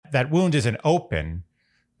that wound isn't open,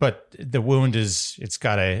 but the wound it's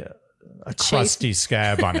got a crusty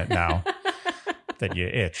scab on it now that you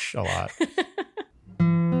itch a lot.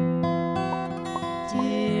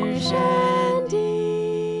 Dear Shandy.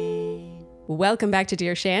 Welcome back to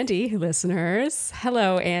Dear Shandy, listeners.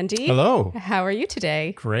 Hello, Andy. Hello. How are you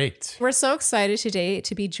today? Great. We're so excited today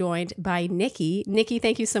to be joined by Nikki. Nikki,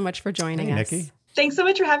 thank you so much for joining us. Nikki. Thanks so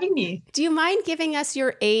much for having me. Do you mind giving us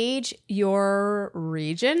your age, your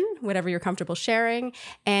region, whatever you're comfortable sharing,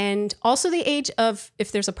 and also the age of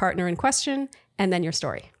if there's a partner in question, and then your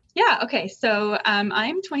story? Yeah, okay. So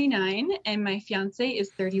I'm 29 and my fiance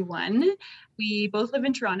is 31. We both live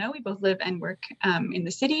in Toronto. We both live and work in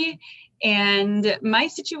the city. And my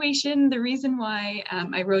situation, the reason why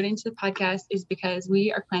I wrote into the podcast is because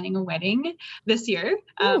we are planning a wedding this year,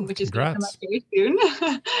 which is going to come up very soon.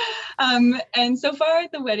 And so far,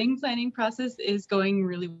 the wedding planning process is going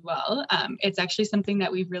really well. It's actually something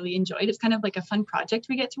that we've really enjoyed. It's kind of like a fun project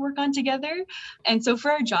we get to work on together. And so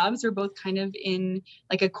for our jobs, we're both kind of in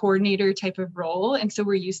like a coordinator type of role. And so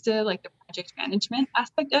we're used to like the project management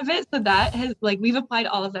aspect of it. So that has like, we've applied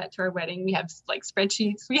all of that to our wedding. We have like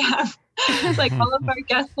spreadsheets. We have like all of our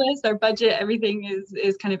guest lists, our budget, everything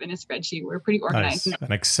is kind of in a spreadsheet. We're pretty organized. Nice.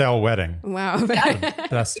 An Excel wedding. Wow. The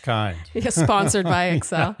best kind. Yeah, sponsored by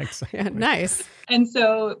Excel. Yeah, exactly. Yeah, nice. And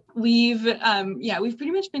so we've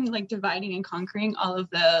pretty much been like dividing and conquering all of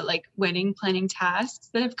the like wedding planning tasks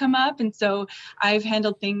that have come up. And so I've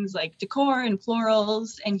handled things like decor and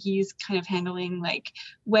florals, and he's kind of handling like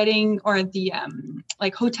wedding or the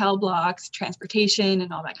like hotel blocks, transportation,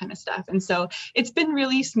 and all that kind of stuff. And so it's been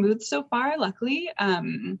really smooth so far, luckily.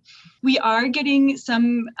 We are getting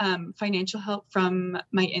some financial help from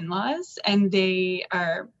my in-laws, and they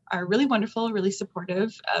are really wonderful, really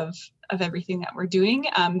supportive of everything that we're doing.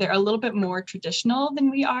 They're a little bit more traditional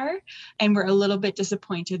than we are, and we're a little bit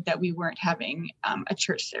disappointed that we weren't having a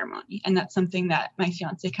church ceremony. And that's something that my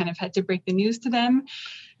fiance kind of had to break the news to them,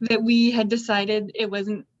 that we had decided it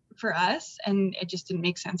wasn't for us, and it just didn't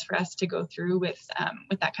make sense for us to go through with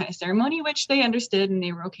that kind of ceremony, which they understood and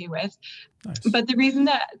they were okay with. Nice. But the reason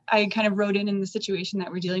that I kind of wrote in the situation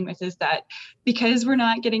that we're dealing with is that because we're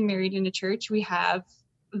not getting married in a church, we have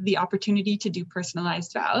the opportunity to do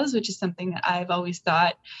personalized vows, which is something that I've always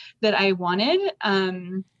thought that I wanted.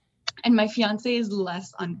 And my fiance is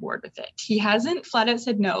less on board with it. He hasn't flat out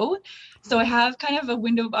said no. So I have kind of a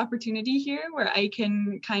window of opportunity here where I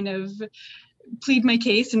can kind of plead my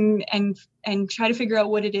case and try to figure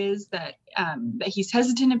out what it is that he's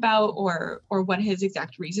hesitant about, or what his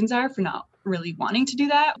exact reasons are for not really wanting to do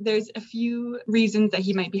that. There's a few reasons that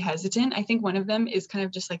he might be hesitant. I think one of them is kind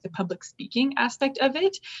of just like the public speaking aspect of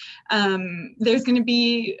it. There's going to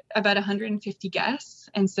be about 150 guests.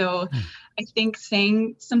 And so I think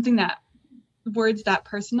saying something words that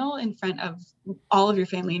personal in front of all of your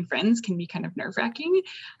family and friends can be kind of nerve-wracking.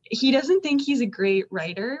 He doesn't think he's a great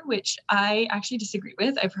writer, which I actually disagree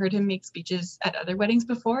with. I've heard him make speeches at other weddings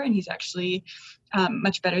before, and he's actually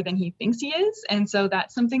much better than he thinks he is. And so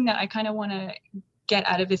that's something that I kind of want to get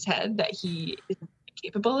out of his head, that he isn't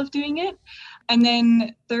capable of doing it. And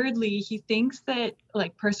then thirdly, he thinks that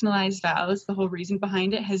like personalized vows, the whole reason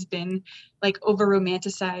behind it has been like over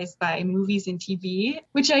romanticized by movies and TV,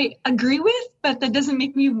 which I agree with, but that doesn't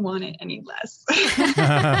make me want it any less.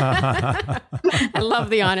 I love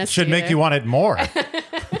the honesty. Should make you want it more.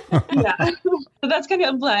 Yeah. So that's kind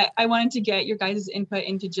of like, I wanted to get your guys' input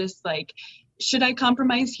into just like, should I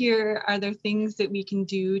compromise here? Are there things that we can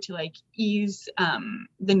do to like ease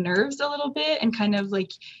the nerves a little bit and kind of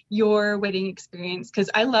like your wedding experience?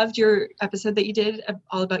 Because I loved your episode that you did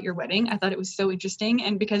all about your wedding. I thought it was so interesting.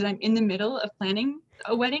 And because I'm in the middle of planning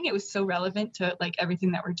a wedding, it was so relevant to like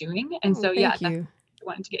everything that we're doing. And so, I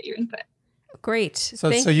wanted to get your input. Great. So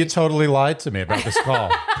you totally lied to me about this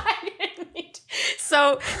call.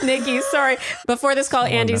 So, Nikki, sorry. Before this call,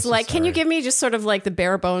 Andy's like, can you give me just sort of like the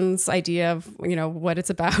bare bones idea of, what it's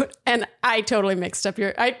about? And I totally mixed up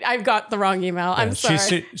I've got the wrong email. Yeah, I'm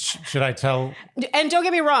sorry. Should I tell? And don't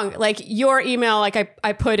get me wrong, like your email, like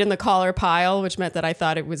I put in the caller pile, which meant that I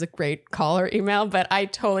thought it was a great caller email, but I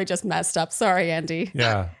totally just messed up. Sorry, Andy.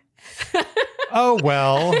 Yeah. Oh,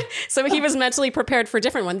 well. So he was mentally prepared for a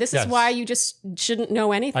different one. This is why you just shouldn't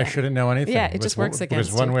know anything. I shouldn't know anything. Yeah, it just works against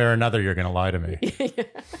you. Because one way or another, you're going to lie to me. Yeah.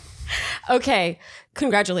 Okay.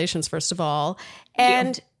 Congratulations, first of all.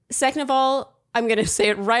 And second of all, I'm going to say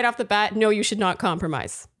it right off the bat. No, you should not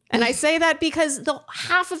compromise. And I say that because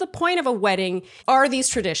half of the point of a wedding are these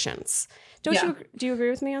traditions. Do you agree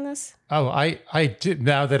with me on this? Oh, I do.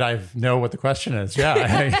 Now that I know what the question is.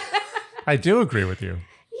 Yeah, I do agree with you.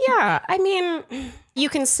 Yeah, I mean, you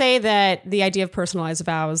can say that the idea of personalized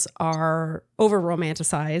vows are over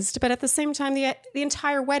romanticized, but at the same time, the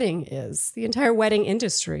entire wedding is the entire wedding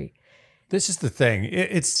industry. This is the thing.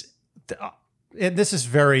 This is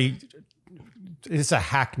it's a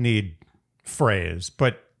hackneyed phrase,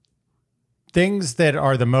 but things that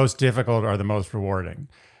are the most difficult are the most rewarding.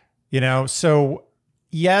 So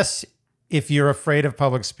yes, if you're afraid of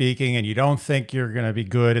public speaking and you don't think you're going to be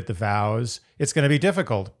good at the vows, it's going to be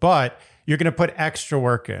difficult, but you're going to put extra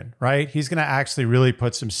work in, right? He's going to actually really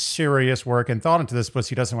put some serious work and thought into this because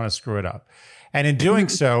he doesn't want to screw it up. And in doing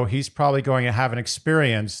so, he's probably going to have an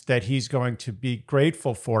experience that he's going to be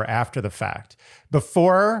grateful for after the fact.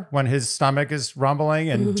 Before, when his stomach is rumbling,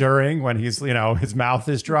 and during, when his mouth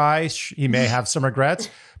is dry, he may have some regrets.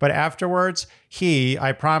 But afterwards,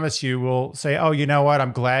 I promise you, will say, oh, you know what?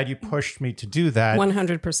 I'm glad you pushed me to do that.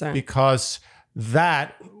 100%. Because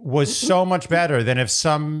that was so much better than if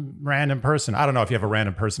some random person, I don't know if you have a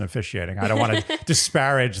random person officiating. I don't want to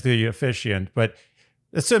disparage the officiant, but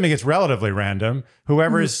assuming it's relatively random,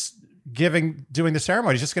 whoever is doing the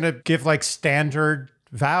ceremony is just going to give like standard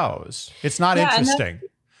vows. It's not interesting.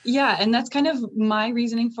 And that's kind of my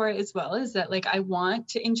reasoning for it as well, is that like I want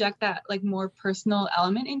to inject that like more personal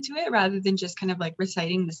element into it rather than just kind of like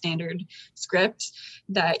reciting the standard script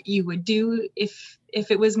that you would do if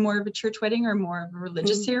it was more of a church wedding or more of a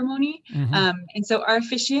religious ceremony. And so our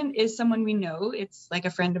officiant is someone we know. It's like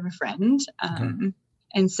a friend of a friend.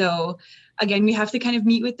 And so, again, we have to kind of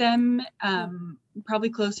meet with them probably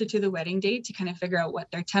closer to the wedding date to kind of figure out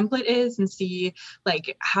what their template is and see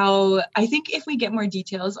like how, I think if we get more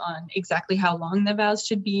details on exactly how long the vows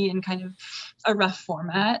should be and kind of a rough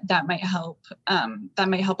format, that might help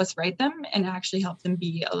us write them and actually help them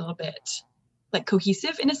be a little bit like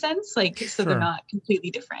cohesive in a sense, like so they're not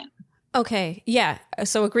completely different. Okay. Yeah.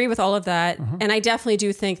 So agree with all of that. And I definitely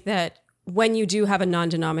do think that when you do have a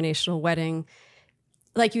non-denominational wedding,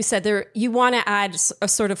 like you said, you want to add a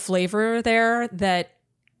sort of flavor there that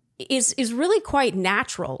is really quite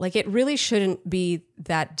natural. Like it really shouldn't be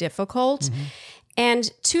that difficult.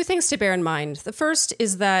 And two things to bear in mind. The first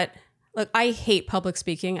is that, look, I hate public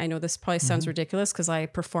speaking. I know this probably sounds ridiculous because I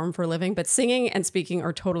perform for a living, but singing and speaking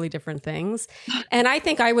are totally different things. And I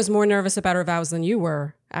think I was more nervous about our vows than you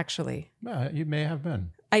were, actually. You may have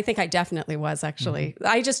been. I think I definitely was, actually.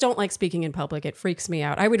 I just don't like speaking in public. It freaks me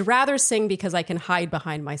out. I would rather sing because I can hide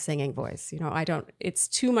behind my singing voice. It's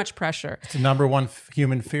too much pressure. It's the number one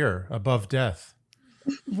human fear above death.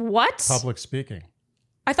 What? Public speaking.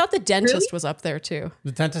 I thought the dentist was up there too.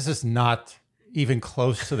 The dentist is not even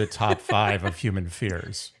close to the top 5 of human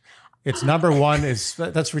fears. It's number one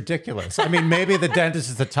that's ridiculous. I mean, maybe the dentist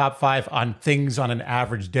is the top 5 on things on an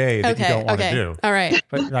average day that you don't want to do. All right.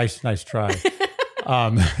 But nice try.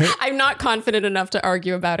 I'm not confident enough to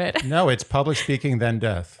argue about it. No, it's public speaking, then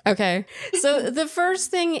death. Okay. So the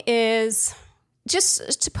first thing is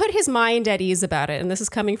just to put his mind at ease about it. And this is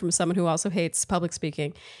coming from someone who also hates public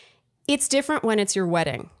speaking. It's different when it's your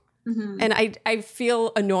wedding. And I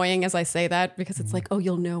feel annoying as I say that because it's like, oh,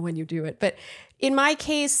 you'll know when you do it. But in my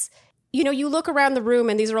case, you look around the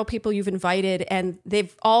room and these are all people you've invited and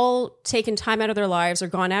they've all taken time out of their lives or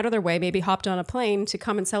gone out of their way, maybe hopped on a plane to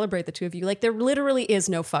come and celebrate the two of you. Like there literally is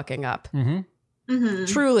no fucking up.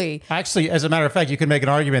 Truly. Actually, as a matter of fact, you can make an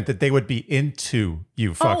argument that they would be into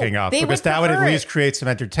you fucking up because that would at least create some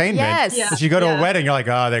entertainment. Yes. Yeah. If you go to a wedding, you're like,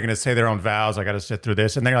 oh, they're going to say their own vows. I got to sit through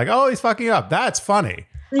this. And they're like, oh, he's fucking up. That's funny.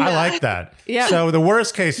 I like that. Yeah. So the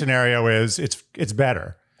worst case scenario is it's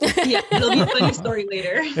better. It'll be a funny story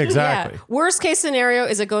later. Exactly. Yeah. Worst case scenario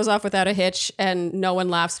is it goes off without a hitch and no one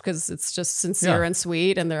laughs because it's just sincere and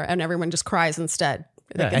sweet and everyone just cries instead.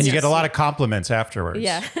 Yeah. And you get a lot of compliments afterwards.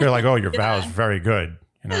 Yeah. They're like, oh, your vow is very good.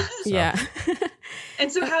 So. Yeah.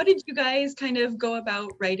 And so how did you guys kind of go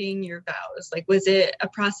about writing your vows? Like, was it a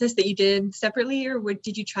process that you did separately or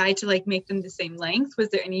did you try to like make them the same length? Was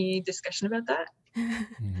there any discussion about that?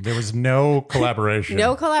 There was no collaboration.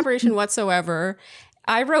 No collaboration whatsoever.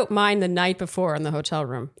 I wrote mine the night before in the hotel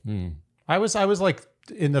room. I was like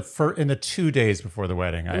in the 2 days before the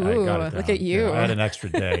wedding. I got it down. Look at you. Yeah, I had an extra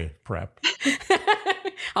day prep.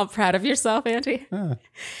 I'm proud of yourself, Andy.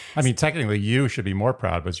 I mean, technically, you should be more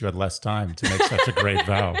proud because you had less time to make such a great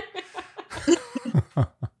vow.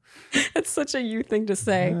 That's such a you thing to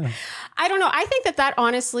say. Yeah. I don't know. I think that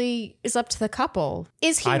honestly is up to the couple.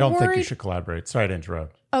 Is he? I don't think you should collaborate. Sorry to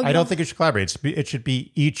interrupt. Oh, I don't think you should collaborate. It should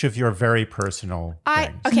be each of your very personal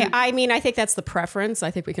things. Okay. I mean, I think that's the preference.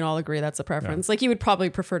 I think we can all agree that's a preference. Yeah. Like you would probably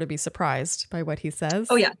prefer to be surprised by what he says.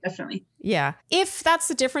 Oh, yeah, definitely. Yeah. If that's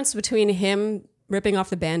the difference between him ripping off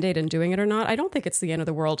the Band-Aid and doing it or not, I don't think it's the end of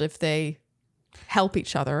the world if they help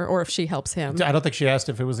each other or if she helps him. I don't think she asked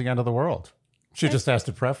if it was the end of the world. She just asked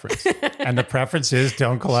a preference. And the preference is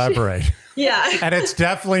don't collaborate. Yeah. And it's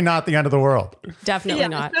definitely not the end of the world. Definitely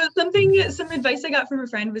not. So some advice I got from a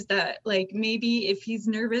friend was that, like, maybe if he's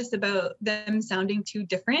nervous about them sounding too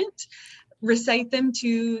different, recite them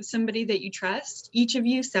to somebody that you trust, each of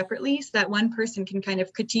you separately, so that one person can kind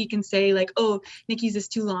of critique and say, like, oh, Nikki's is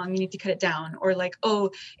too long, you need to cut it down. Or like, oh,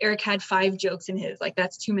 Eric had 5 jokes in his, like,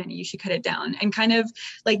 that's too many, you should cut it down. And kind of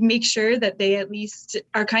like make sure that they at least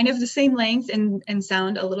are kind of the same length and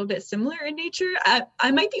sound a little bit similar in nature. I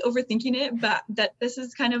might be overthinking it, but that this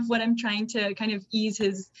is kind of what I'm trying to kind of ease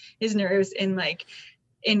his nerves in, like,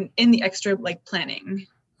 in the extra, like, planning.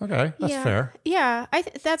 Okay, that's fair. Yeah,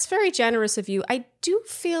 that's very generous of you. I do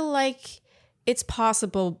feel like it's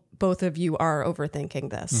possible both of you are overthinking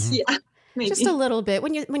this. Mm-hmm. Yeah, maybe. Just a little bit.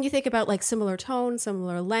 When you think about, like, similar tone,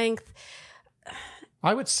 similar length.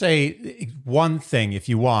 I would say one thing, if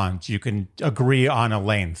you want, you can agree on a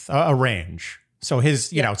length, a range. So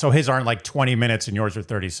his, you know, so his aren't like 20 minutes and yours are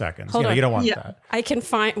 30 seconds. Hold on. You don't want that. I can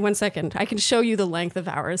find 1 second. I can show you the length of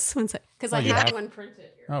ours. 1 second, because I have one printed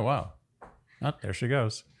here. Oh, wow. Oh, there she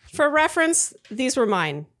goes. For reference, these were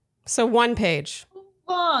mine. So 1 page.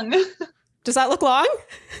 Long. Does that look long?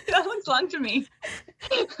 That looks long to me.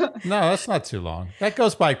 No, that's not too long. That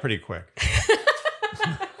goes by pretty quick.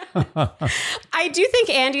 I do think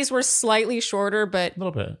Andy's were slightly shorter, but A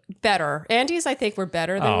little bit. better. Andy's, I think, were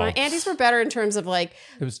better than mine. Andy's were better in terms of, like,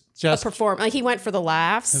 It was just like, he went for the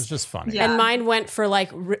laughs. It was just funny. Yeah. And mine went for,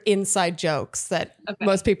 like, inside jokes that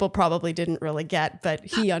most people probably didn't really get, but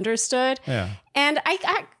he understood. Yeah. And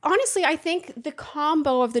I honestly, I think the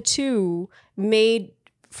combo of the two made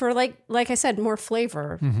for, like I said, more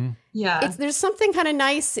flavor. Mm-hmm. Yeah. There's something kind of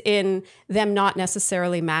nice in them not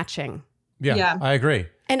necessarily matching. Yeah, I agree.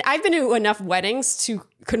 And I've been to enough weddings to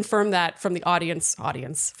confirm that from the audience,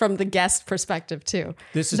 from the guest perspective too.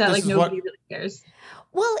 This is that, this like, is nobody what really cares.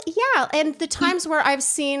 Well, yeah. And the times where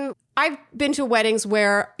I've been to weddings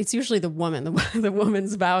where it's usually the woman, the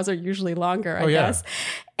woman's vows are usually longer, I guess.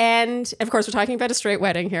 And of course, we're talking about a straight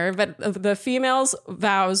wedding here, but the female's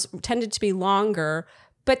vows tended to be longer,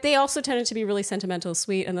 but they also tended to be really sentimental,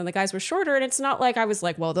 sweet. And then the guys were shorter. And it's not like I was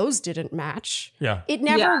like, well, those didn't match. Yeah. It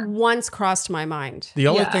never once crossed my mind. The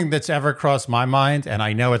only thing that's ever crossed my mind, and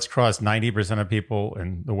I know it's crossed 90% of people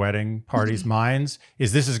in the wedding parties' minds,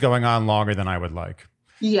 is this is going on longer than I would like.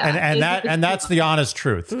 Yeah. And that's the honest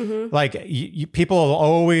truth. Mm-hmm. Like people will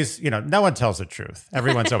always, no one tells the truth.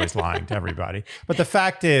 Everyone's always lying to everybody. But the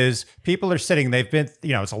fact is, people are sitting, they've been,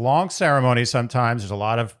 it's a long ceremony sometimes. There's a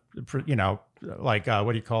lot of, like,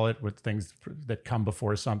 what do you call it with things that come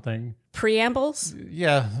before something? Preambles?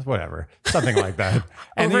 Yeah, whatever. Something like that.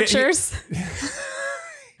 Overtures?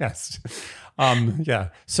 Yes. Yeah.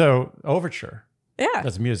 So overture. Yeah.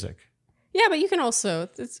 That's music. Yeah, but you can also,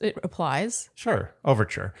 it applies. Sure.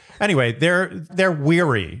 Overture. Anyway, they're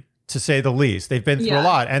weary, to say the least. They've been through a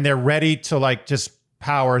lot and they're ready to, like, just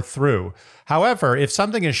power through. However, if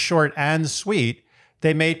something is short and sweet,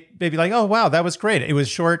 they may be like, oh, wow, that was great. It was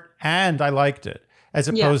short and I liked it. As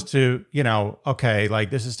opposed to, okay, like,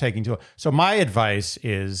 this is taking too long. So my advice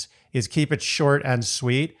is keep it short and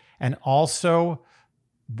sweet, and also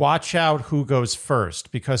watch out who goes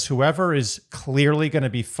first, because whoever is clearly going to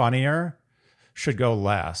be funnier should go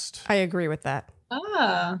last. I agree with that.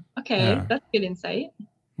 Ah, okay. Yeah. That's good insight.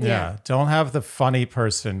 Yeah. Don't have the funny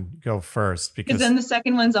person go first, because then the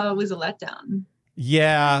second one's always a letdown.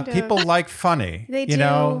 yeah, Kind of. people like funny. They you do.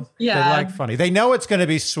 know, Yeah. they like funny. They know it's going to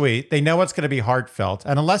be sweet. They know it's going to be heartfelt.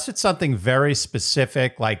 And unless it's something very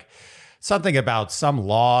specific, like something about some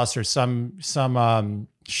loss or some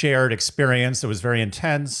shared experience that was very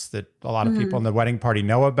intense that a lot of people in the wedding party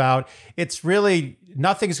know about, it's really,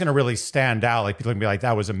 nothing's going to really stand out. Like, people are going to be like,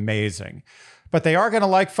 that was amazing. But they are going to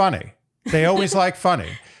like funny. They always like funny.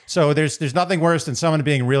 So there's nothing worse than someone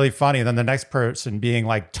being really funny and then the next person being,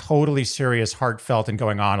 like, totally serious, heartfelt, and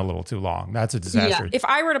going on a little too long. That's a disaster. If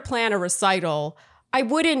I were to plan a recital, I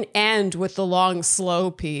wouldn't end with the long,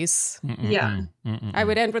 slow piece. Yeah. I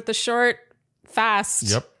would end with the short, fast,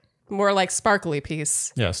 Yep. more like sparkly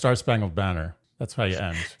piece. Yeah, Star Spangled Banner. That's how you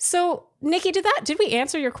end. So, Nikki, did we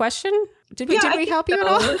answer your question? Did we I help think you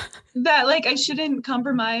at all? That, like, I shouldn't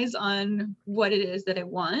compromise on what it is that I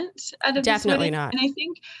want out of Definitely this wedding. not. And I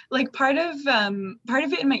think, like, part of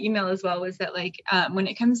it in my email as well was that, like, when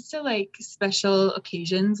it comes to, like, special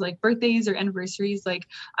occasions, like birthdays or anniversaries, like,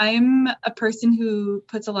 I'm a person who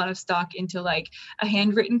puts a lot of stock into, like, a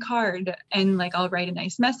handwritten card, and, like, I'll write a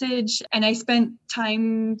nice message, and I spent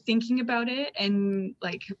time thinking about it and,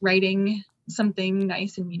 like, writing something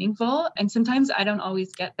nice and meaningful. And sometimes I don't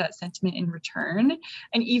always get that sentiment in return.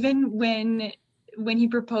 And even when he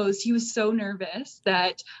proposed, he was so nervous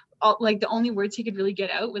that like the only words he could really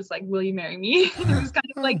get out was like, "Will you marry me?" It was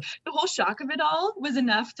kind of like the whole shock of it all was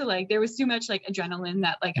enough to like, there was too much like adrenaline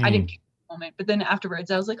that like I didn't get the moment. But then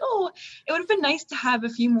afterwards I was like, oh, it would have been nice to have a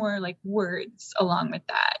few more like words along with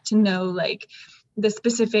that, to know like the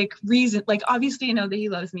specific reason. Like obviously I know that he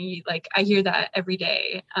loves me, like I hear that every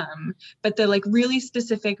day, but the like really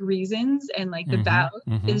specific reasons and like the vow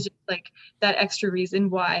is just like that extra reason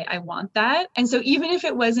why I want that. And so even if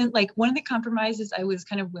it wasn't like, one of the compromises I was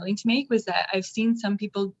kind of willing to make was that I've seen some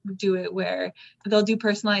people do it where they'll do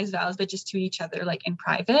personalized vows but just to each other like in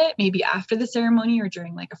private, maybe after the ceremony or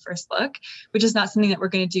during like a first look, which is not something that we're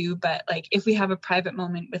going to do. But like if we have a private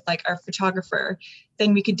moment with like our photographer,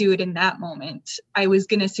 then we could do it in that moment. I was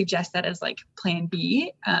going to suggest that as like plan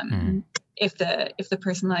B, if the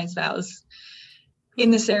personalized vows in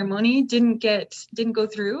the ceremony didn't go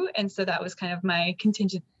through. And so that was kind of my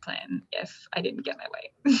contingent plan if I didn't get my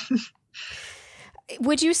way.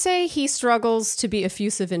 Would you say he struggles to be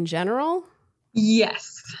effusive in general?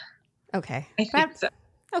 Yes. Okay. I think so.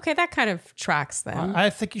 Okay, that kind of tracks then. I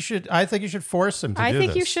think you should force him to do this. I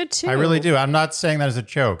think you should too. I really do. I'm not saying that as a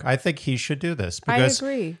joke. I think he should do this because I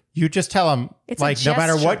agree. You just tell him, it's like, no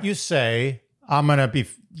matter what you say, I'm going to be,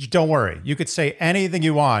 don't worry. You could say anything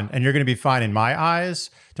you want and you're going to be fine in my eyes.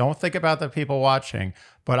 Don't think about the people watching,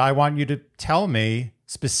 but I want you to tell me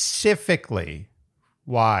specifically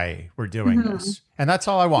why we're doing this. And that's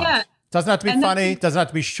all I want. Yeah. Doesn't have to be funny. Doesn't have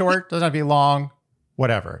to be short. Doesn't have to be long.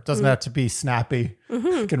 Whatever. It doesn't have to be snappy.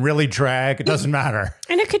 It can really drag. It doesn't matter.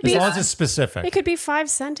 And it could be, as long as it's specific. It could be 5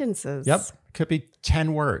 sentences. Yep. It could be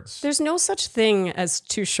 10 words. There's no such thing as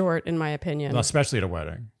too short, in my opinion. Well, especially at a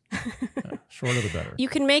wedding. Shorter the better. You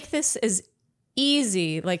can make this as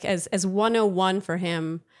easy, like as 101 for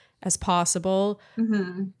him as possible.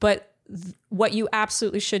 But what you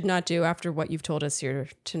absolutely should not do after what you've told us here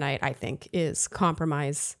tonight, I think, is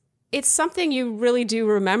compromise. It's something you really do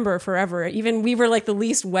remember forever. Even we were like the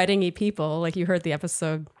least wedding-y people, like you heard the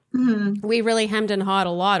episode. We really hemmed and hawed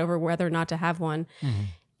a lot over whether or not to have one.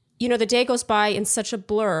 You know, the day goes by in such a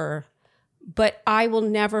blur, but I will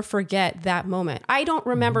never forget that moment. I don't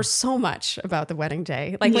remember so much about the wedding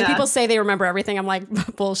day. Like when people say they remember everything, I'm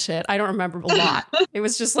like, bullshit. I don't remember a lot. It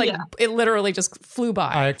was just like, it literally just flew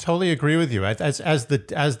by. I totally agree with you. As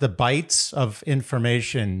the bites of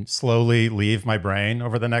information slowly leave my brain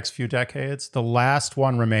over the next few decades, the last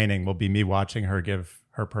one remaining will be me watching her give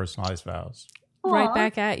her personalized vows. Right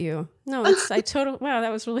back at you. No, wow,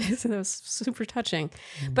 that was super touching.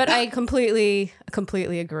 But I completely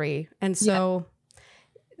agree. And so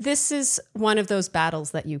this is one of those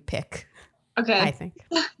battles that you pick. Okay. I think.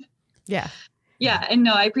 Yeah. Yeah. And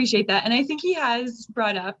no, I appreciate that. And I think he has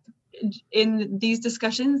brought up in these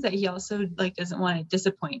discussions that he also like doesn't want to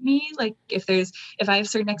disappoint me. Like if I have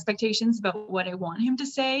certain expectations about what I want him to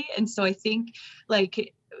say. And so I think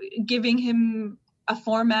like giving him a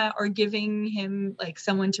format or giving him like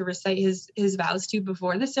someone to recite his vows to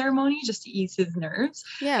before the ceremony just to ease his nerves.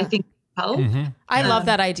 Yeah. I think help. I love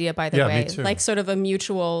that idea, by the way. Like sort of a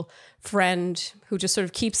mutual friend who just sort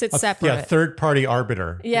of keeps it separate. Yeah, third party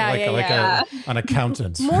arbiter. An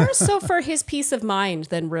accountant. More so for his peace of mind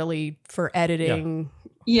than really for editing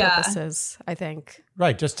purposes, I think.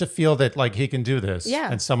 Right, just to feel that like he can do this.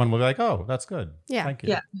 Yeah. And someone will be like, oh, that's good. Yeah. Thank you.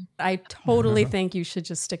 Yeah. I totally think you should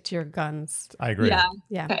just stick to your guns. I agree.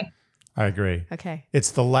 Yeah. Okay. I agree. Okay.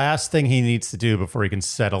 It's the last thing he needs to do before he can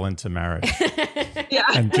settle into marriage.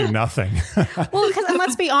 And do nothing. Well, because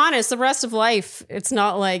let's be honest, the rest of life, it's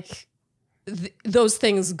not like those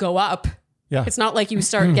things go up. Yeah. It's not like you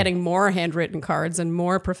start getting more handwritten cards and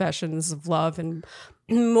more professions of love and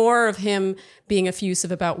more of him being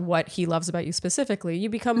effusive about what he loves about you specifically. You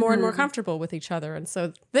become more and more comfortable with each other. And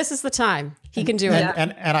so this is the time he can do it.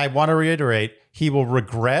 And I want to reiterate, he will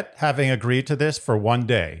regret having agreed to this for one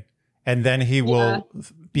day. And then he will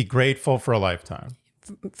be grateful for a lifetime.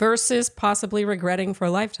 Versus possibly regretting for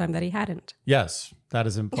a lifetime that he hadn't. Yes, that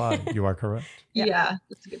is implied. You are correct. Yeah,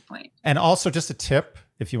 that's a good point. And also just a tip,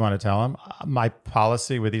 if you want to tell him, my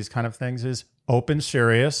policy with these kind of things is open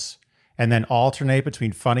serious and then alternate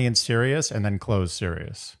between funny and serious and then close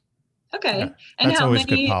serious. Okay. Yeah, and that's always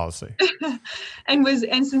good policy. and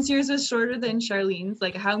since yours was shorter than Charlene's,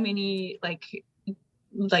 like how many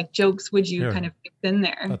like jokes would you kind of mix in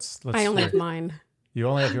there? Let's I only have mine. You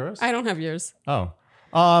only have yours? I don't have yours. Oh.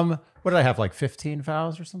 What did I have? Like 15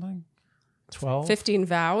 vows or something? 12? 15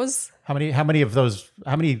 vows? How many of those,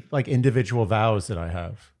 like individual vows did I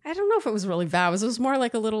have? I don't know if it was really vows. It was more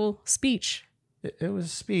like a little speech. It was a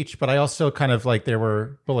speech, but I also kind of like there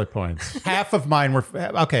were bullet points. Half of mine were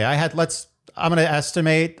okay. I'm going to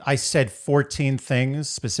estimate. I said 14 things,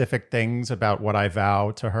 specific things about what I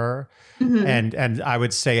vow to her, and I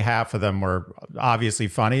would say half of them were obviously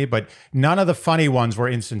funny, but none of the funny ones were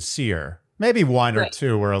insincere. Maybe one or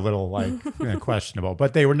two were a little like questionable,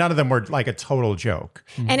 but none of them were like a total joke.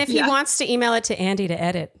 And if he wants to email it to Andy to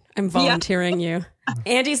edit, I'm volunteering you.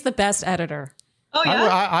 Andy's the best editor. Oh yeah,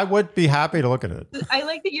 I would be happy to look at it. I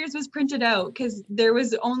like that yours was printed out because there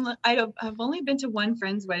was only I've only been to one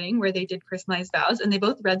friend's wedding where they did personalized vows, and they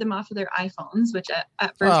both read them off of their iPhones, which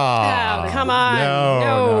at first. Oh, come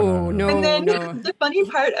on, no. And then the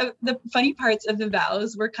funny parts of the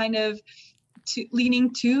vows were kind of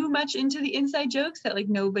leaning too much into the inside jokes that like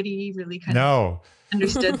nobody really kind of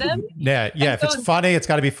understood them. Yeah. If it's funny, it's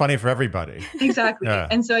got to be funny for everybody. Exactly. Yeah.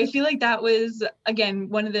 And so I feel like that was, again,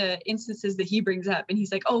 one of the instances that he brings up, and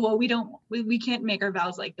he's like, oh, well, we can't make our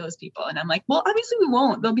vows like those people. And I'm like, well, obviously we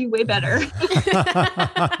won't. They'll be way better.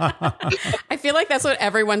 I feel like that's what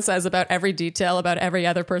everyone says about every detail about every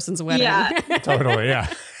other person's wedding. Yeah. Totally. Yeah.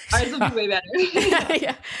 Ours will be way better.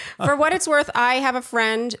 Yeah. For what it's worth, I have a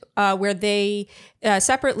friend where they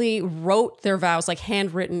separately wrote their vows, like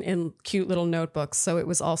handwritten in cute little notebooks. So it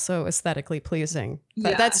was also aesthetically pleasing.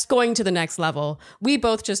 But that's going to the next level. We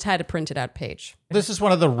both just had a printed out page. This is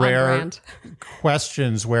one of the rare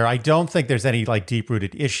questions where I don't think there's any like deep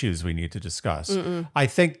rooted issues we need to discuss. I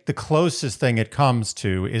think the closest thing it comes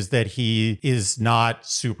to is that he is not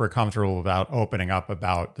super comfortable about opening up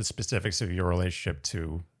about the specifics of your relationship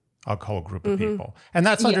to a whole group of people. And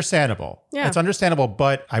that's understandable. Yeah. It's understandable,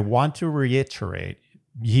 but I want to reiterate,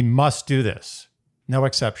 he must do this. No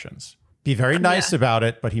exceptions. Be very nice about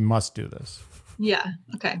it, but he must do this. Yeah.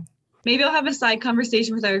 Okay. Maybe I'll have a side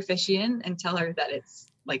conversation with our officiant and tell her that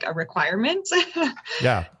it's like a requirement.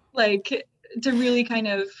 Yeah. Like to really kind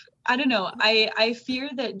of, I don't know. I fear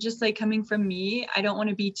that just like coming from me, I don't want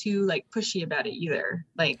to be too like pushy about it either.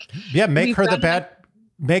 Like, make her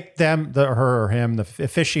make them, her or him, the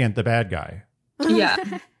officiant, the bad guy. Yeah.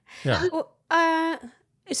 Yeah.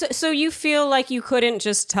 So you feel like you couldn't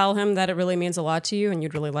just tell him that it really means a lot to you and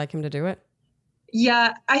you'd really like him to do it?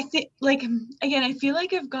 Yeah, I think like, again, I feel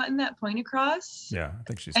like I've gotten that point across. Yeah, I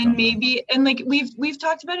think she's and maybe, and like we've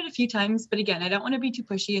talked about it a few times, but again, I don't want to be too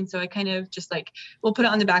pushy. And so I kind of just like, we'll put it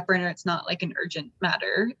on the back burner. It's not like an urgent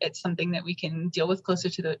matter. It's something that we can deal with closer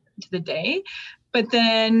to the day. But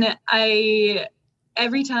then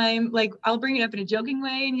every time, like I'll bring it up in a joking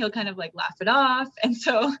way and he'll kind of like laugh it off. And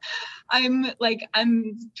so I'm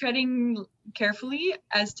treading carefully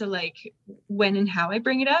as to like when and how I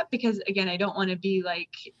bring it up, because again, I don't want to be like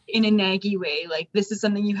in a naggy way, like this is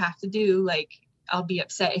something you have to do. Like I'll be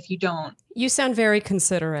upset if you don't. You sound very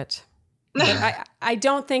considerate. I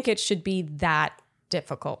don't think it should be that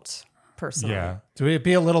difficult. Personally. Yeah. Do it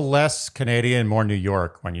be a little less Canadian, more New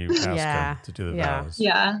York when you ask him to do the vows?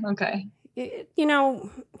 Yeah. Okay. You know,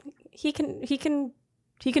 he can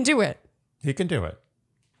do it. He can do it.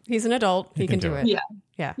 He's an adult. He can do it.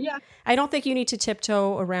 Yeah. I don't think you need to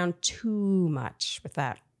tiptoe around too much with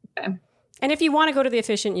that. Okay. And if you want to go to the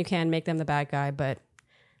officiant, you can make them the bad guy. But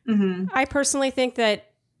I personally think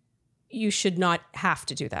that you should not have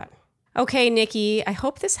to do that. Okay, Nikki, I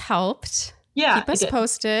hope this helped. Yeah. Keep us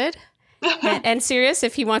posted. and Sirius,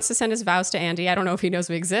 if he wants to send his vows to Andy, I don't know if he knows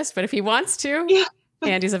we exist, but if he wants to,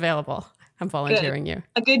 Andy's available. I'm volunteering you.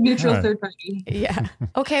 A good neutral third party. Yeah.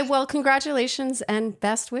 Okay, well, congratulations and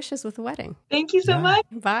best wishes with the wedding. Thank you so much.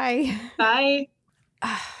 Bye. Bye.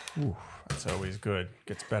 Ooh, that's always good.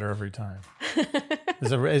 Gets better every time.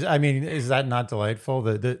 Is that not delightful?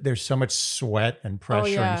 There's so much sweat and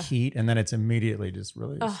pressure and heat, and then it's immediately just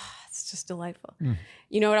released. Oh, it's just delightful.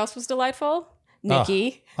 You know what else was delightful?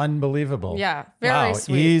 Nikki. Oh, unbelievul. Yeah, very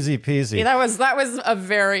sweet. Easy peasy. Yeah, that was a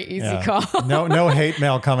very easy call. No hate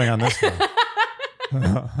mail coming on this one.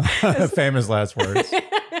 Famous last words.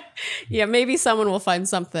 Yeah, maybe someone will find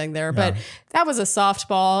something there, but that was a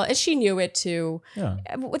softball, and she knew it too. Yeah.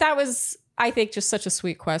 That was, I think, just such a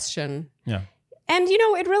sweet question. Yeah. And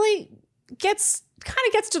it really gets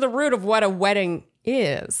to the root of what a wedding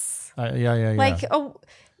is. Like,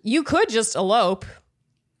 you could just elope.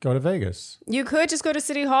 Go to Vegas. You could just go to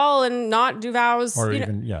City Hall and not do vows. Or you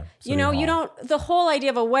don't, the whole idea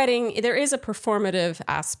of a wedding, there is a performative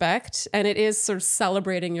aspect and it is sort of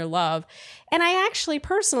celebrating your love. And I actually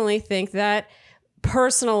personally think that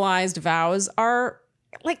personalized vows are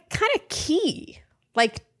like kind of key,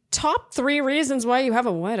 like top 3 reasons why you have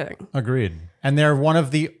a wedding. Agreed. And they're one of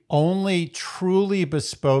the only truly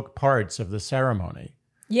bespoke parts of the ceremony.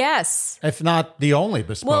 Yes. if not the only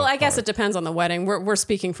bespoke. Well, I guess part. it depends on the wedding. We're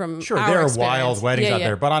speaking from Sure, our there are experience. wild weddings Yeah, out yeah.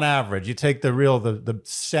 there, but on average, you take the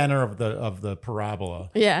center of the parabola.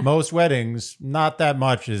 Yeah. Most weddings, not that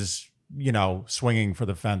much is swinging for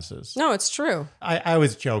the fences. No, it's true. I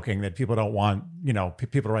was joking that people don't want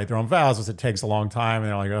people to write their own vows because it takes a long time, and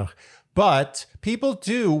they're like, ugh. But people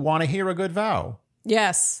do want to hear a good vow.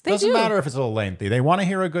 Yes, they Doesn't do. matter if it's a little lengthy. They want to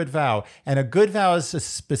hear a good vow, and a good vow is a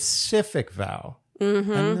specific vow.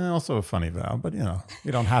 Mm-hmm. And also a funny vow, but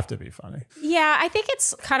you don't have to be funny. Yeah, I think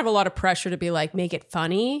it's kind of a lot of pressure to be like, make it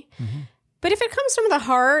funny. Mm-hmm. But if it comes from the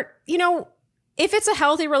heart, if it's a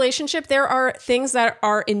healthy relationship, there are things that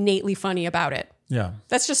are innately funny about it. Yeah,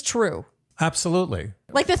 That's just true. absolutely.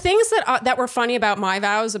 Like the things that were funny about my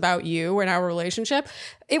vows about you and our relationship,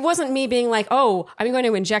 it wasn't me being like, oh, I'm going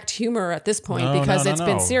to inject humor at this point because it's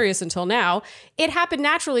been serious until now. It happened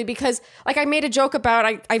naturally because like I made a joke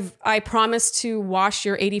about I promised to wash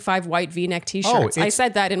your 85 white V-neck t-shirts. I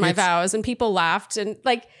said that in my vows and people laughed and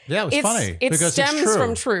like Yeah, it was funny It because it's stems true.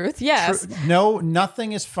 from truth. Yes. No,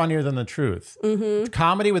 nothing is funnier than the truth.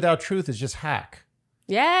 Comedy without truth is just hack.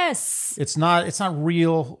 Yes. It's not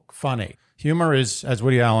real funny. Humor is, as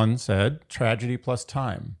Woody Allen said, tragedy plus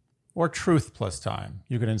time, or truth plus time.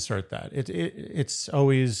 You can insert that. It's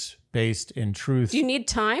always based in truth. Do you need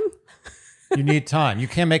time? You need time. You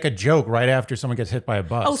can't make a joke right after someone gets hit by a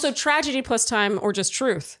bus. Oh, so tragedy plus time or just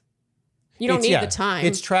truth? You don't need the time.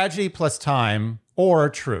 It's tragedy plus time or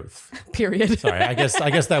truth. Period. Sorry, I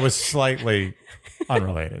guess that was slightly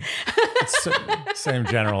unrelated. It's same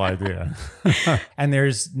general idea. And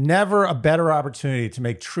there's never a better opportunity to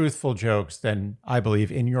make truthful jokes than, I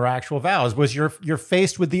believe, in your actual vows, was you're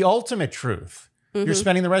faced with the ultimate truth. You're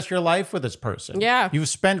spending the rest of your life with this person. Yeah. You've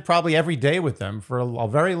spent probably every day with them for a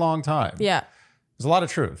very long time. Yeah. There's a lot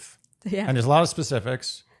of truth. Yeah. And there's a lot of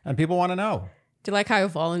specifics, and people want to know. Do you like how I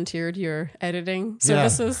volunteered your editing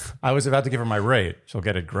services? Yeah. I was about to give her my rate. She'll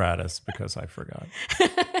get it gratis because I forgot.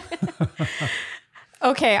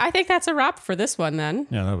 Okay, I think that's a wrap for this one then.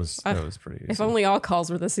 Yeah, that was pretty easy. If only all calls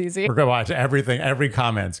were this easy. We're going to watch everything. Every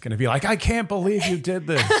comment's going to be like, I can't believe you did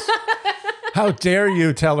this. How dare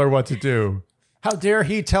you tell her what to do? How dare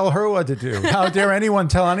he tell her what to do? How dare anyone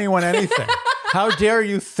tell anyone anything? How dare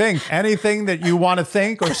you think anything that you want to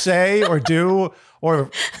think or say or do or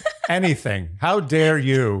anything? How dare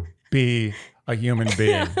you be a human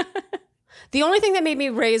being? The only thing that made me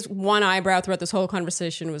raise one eyebrow throughout this whole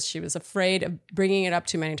conversation was she was afraid of bringing it up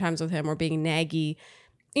too many times with him or being naggy.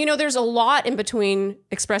 There's a lot in between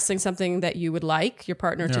expressing something that you would like your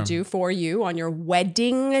partner to do for you on your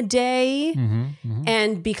wedding day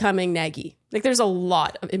and becoming naggy. Like there's a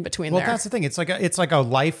lot in between there. Well, that's the thing. It's like a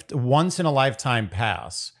once in a lifetime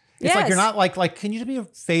pass. It's like you're not like, can you do me a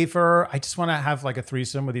favor? I just want to have like a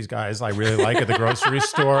threesome with these guys I really like at the grocery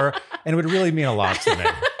store. And it would really mean a lot to me.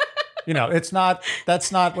 That's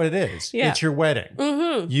not what it is. Yeah. It's your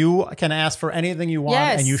wedding. You can ask for anything you want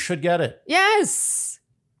and you should get it. Yes.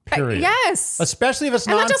 Period. Yes. Especially if it's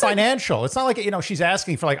And not just non-financial. It's not like, she's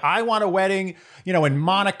asking for like, I want a wedding, in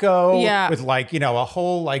Monaco with like, a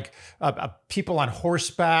whole like people on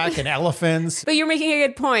horseback and elephants. But you're making a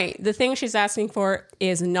good point. The thing she's asking for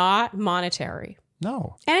is not monetary.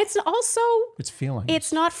 No. And it's also, It's feelings.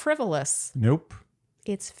 it's not frivolous. Nope.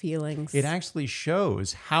 It's feelings. It actually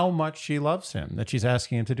shows how much she loves him that she's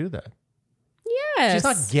asking him to do that. Yes. She's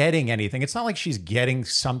not getting anything. It's not like she's getting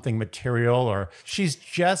something material, or she's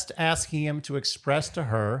just asking him to express to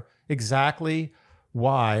her exactly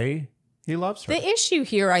why he loves her. The issue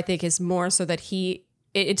here, I think, is more so that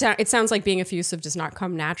it sounds like being effusive does not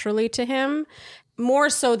come naturally to him, more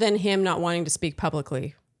so than him not wanting to speak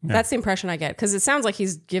publicly. Yeah. That's the impression I get, because it sounds like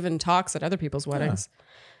he's given talks at other people's weddings.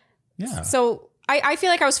 Yeah. So I feel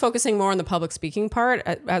like I was focusing more on the public speaking part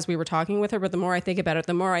as we were talking with her, but the more I think about it,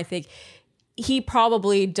 the more I think he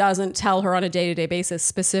probably doesn't tell her on a day-to-day basis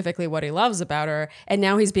specifically what he loves about her. And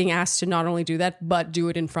now he's being asked to not only do that, but do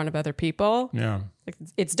it in front of other people. Yeah.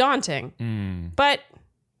 It's daunting. But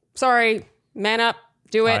sorry, man up,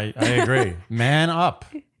 do it. I agree. Man up.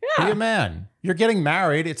 Yeah. Be a man. You're getting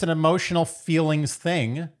married. It's an emotional feelings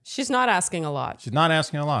thing. She's not asking a lot. She's not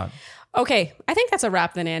asking a lot. Okay, I think that's a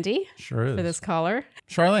wrap then, Andy. Sure is. For this caller.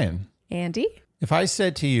 Charlene. Andy? If I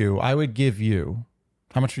said to you, I would give you,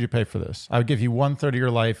 how much would you pay for this? I would give you 1/3 of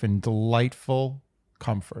your life in delightful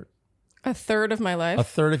comfort. 1/3 of my life?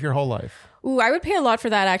 1/3 of your whole life. Ooh, I would pay a lot for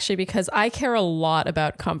that actually, because I care a lot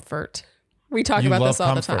about comfort. We talk You about love this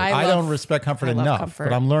all comfort. the time. I don't respect comfort I love enough, comfort.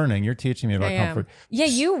 but I'm learning. You're teaching me about I am. comfort. Yeah,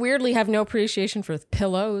 you weirdly have no appreciation for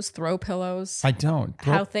pillows, throw pillows. I don't.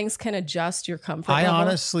 How things can adjust your comfort I level.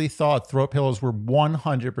 honestly thought throw pillows were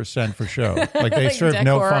 100% for show. Like they Like serve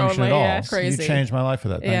no decor function only. at all. Yeah, So you crazy. changed my life for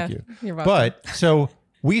that. Thank you. You're welcome. But so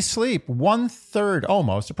we sleep 1/3,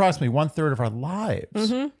 almost approximately 1/3 of our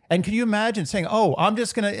lives. Mm-hmm. And can you imagine saying, "Oh, I'm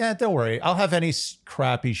just gonna, don't worry, I'll have any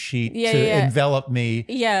crappy sheet to envelop me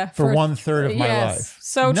for 1/3 of my life."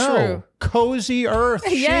 So true. Cozy Earth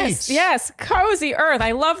sheets. Yes, Cozy Earth.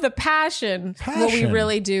 I love the passion. Well, we Passion.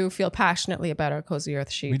 really do feel passionately about our Cozy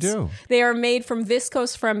Earth sheets. We do. They are made from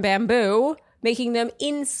viscose from bamboo, making them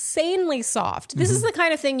insanely soft. This is the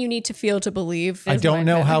kind of thing you need to feel to believe. I is don't my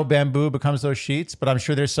know opinion. how bamboo becomes those sheets, but I'm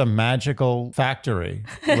sure there's some magical factory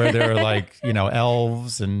where there are like,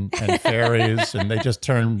 elves and fairies, and they just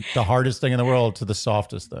turn the hardest thing in the world to the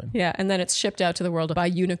softest thing. Yeah, and then it's shipped out to the world by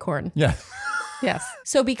unicorn. Yeah. Yes.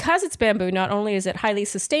 So because it's bamboo, not only is it highly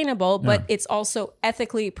sustainable, but it's also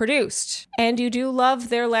ethically produced. And you do love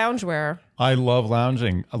their loungewear. I love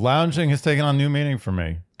lounging. Lounging has taken on new meaning for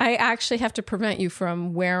me. I actually have to prevent you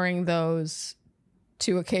from wearing those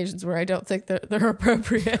two occasions where I don't think they're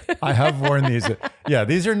appropriate. I have worn these. Yeah,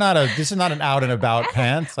 this is not an out and about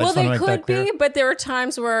pants. I Well, just wanna they make that could clear. be, but there are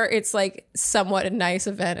times where it's like somewhat a nice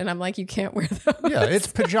event and I'm like, you can't wear those. Yeah, it's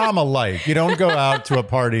pajama like. You don't go out to a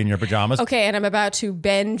party in your pajamas. Okay, and I'm about to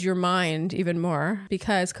bend your mind even more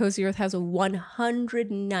because Cozy Earth has a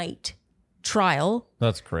 100-night trial.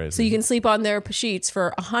 That's crazy. So you can sleep on their sheets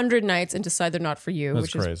for 100 nights and decide they're not for you, That's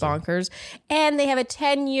which is crazy. bonkers. And they have a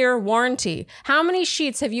 10-year warranty. How many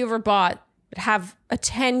sheets have you ever bought that have a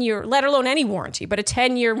 10-year, let alone any warranty, but a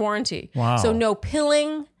 10-year warranty? Wow. So no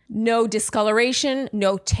pilling, no discoloration,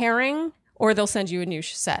 no tearing, or they'll send you a new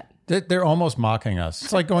set. They're almost mocking us.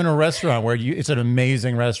 It's like going to a restaurant where it's an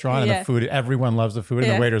amazing restaurant and Yeah. the food, everyone loves the food, and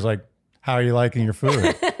Yeah. the waiter's like, "How are you liking your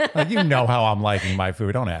food?" Like, you know how I'm liking my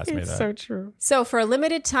food. Don't ask me that. So true. So for a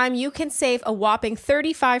limited time, you can save a whopping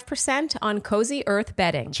 35% on Cozy Earth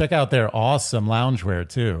bedding. Check out their awesome loungewear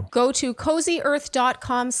too. Go to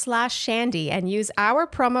cozyearth.com/Shandy and use our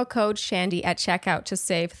promo code Shandy at checkout to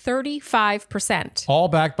save 35%. All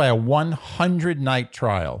backed by a 100-night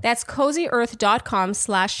trial. That's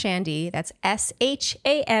cozyearth.com/Shandy. That's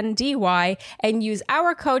SHANDY and use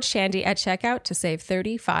our code Shandy at checkout to save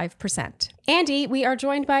 35%. Andy, we are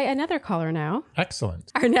joined by another caller now.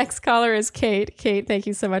 Excellent. Our next caller is Kate. Kate, thank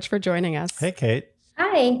you so much for joining us. Hey, Kate.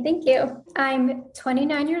 Hi, thank you. I'm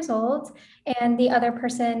 29 years old, and the other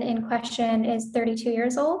person in question is 32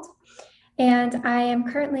 years old, and I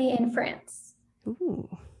am currently in France. Ooh,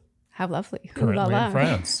 how lovely. Ooh, Currently la la. in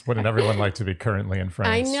France. Wouldn't everyone like to be currently in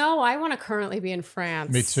France? I know. I want to currently be in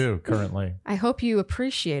France. Me too, currently. I hope you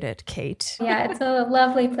appreciate it, Kate. Yeah, it's a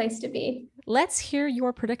lovely place to be. Let's hear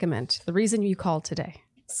your predicament, the reason you called today.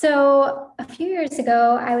 So a few years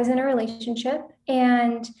ago, I was in a relationship,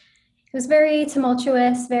 and it was very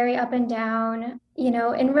tumultuous, very up and down.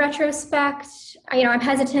 In retrospect, I'm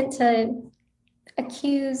hesitant to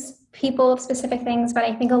accuse people of specific things, but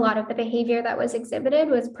I think a lot of the behavior that was exhibited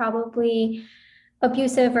was probably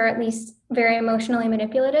abusive or at least very emotionally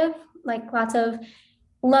manipulative, like lots of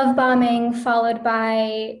love bombing followed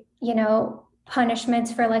by,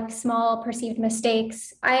 punishments for like small perceived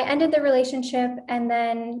mistakes. I ended the relationship and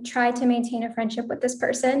then tried to maintain a friendship with this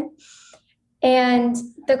person. And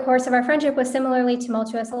the course of our friendship was similarly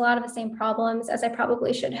tumultuous, a lot of the same problems as I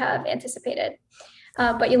probably should have anticipated.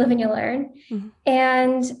 But you live and you learn. Mm-hmm.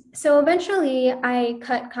 And so eventually I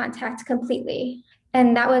cut contact completely.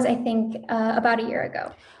 And that was, I think, about a year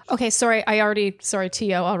ago. Okay, sorry,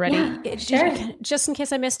 Tio already. Yeah, sure. Just in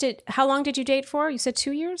case I missed it, how long did you date for? You said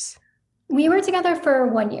 2 years? We were together for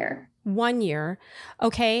 1 year. 1 year.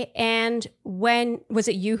 Okay, and when was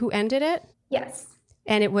it you who ended it? Yes.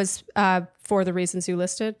 And it was for the reasons you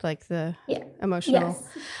listed, like the emotional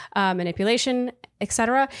Yes. manipulation,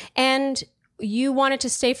 etc. And you wanted to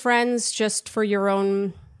stay friends just for your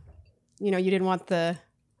own, you didn't want the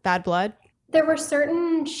bad blood? There were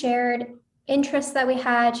certain shared interests that we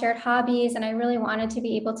had, shared hobbies, and I really wanted to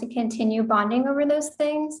be able to continue bonding over those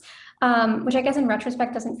things, which I guess in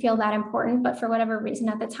retrospect doesn't feel that important, but for whatever reason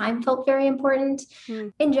at the time felt very important.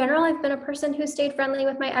 In general, I've been a person who stayed friendly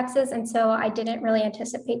with my exes, and so I didn't really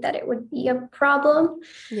anticipate that it would be a problem.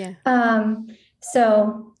 Yeah.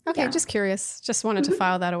 Okay, just curious. Just wanted to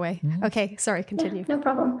file that away. Mm-hmm. Okay, sorry, continue. no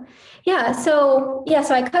problem. So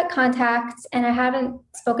I cut contact and I haven't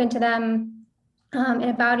spoken to them in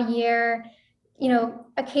about a year.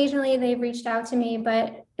 Occasionally they've reached out to me,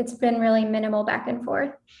 but it's been really minimal back and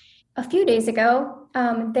forth. A few days ago,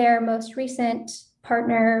 their most recent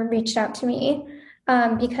partner reached out to me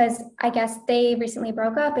because I guess they recently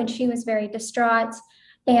broke up and she was very distraught.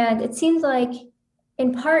 And it seems like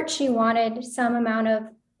in part she wanted some amount of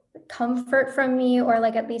comfort from me, or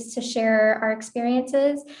like at least to share our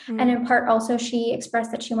experiences. And in part also she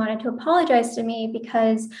expressed that she wanted to apologize to me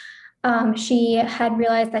because she had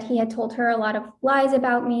realized that he had told her a lot of lies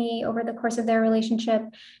about me over the course of their relationship.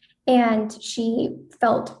 And she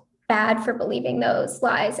felt bad for believing those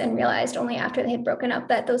lies and realized only after they had broken up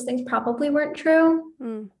that those things probably weren't true.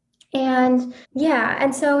 And yeah,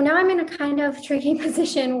 and so now I'm in a kind of tricky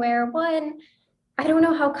position where, one, I don't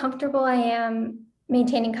know how comfortable I am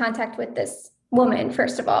maintaining contact with this woman,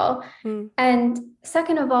 first of all. And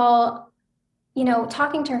second of all, you know,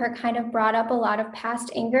 talking to her kind of brought up a lot of past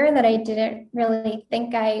anger that I didn't really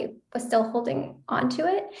think I was still holding on to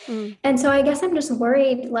it. And so I guess I'm just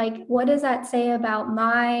worried, like, what does that say about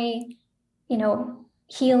my, you know,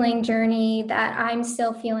 healing journey, that I'm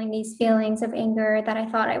still feeling these feelings of anger that I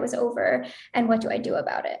thought I was over, and what do I do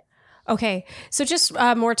about it? Okay. So just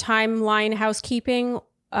more timeline housekeeping.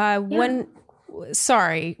 When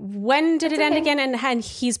did it end again? And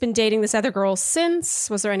he's been dating this other girl since?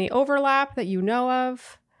 Was there any overlap that you know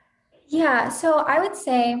of? Yeah. So I would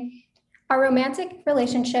say our romantic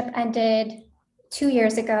relationship ended 2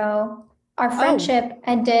 years ago. Our friendship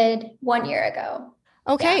ended 1 year ago.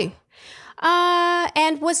 Okay. Yeah.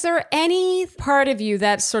 And was there any part of you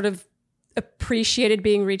that sort of appreciated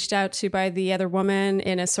being reached out to by the other woman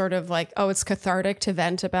in a sort of like, oh, it's cathartic to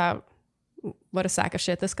vent about what a sack of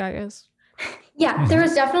shit this guy is? Yeah, there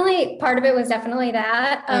was definitely, part of it was definitely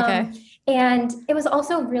that. Okay. And it was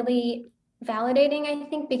also really validating, I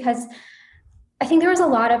think, because I think there was a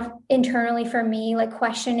lot of internally for me, like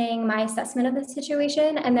questioning my assessment of the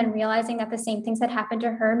situation, and then realizing that the same things that happened to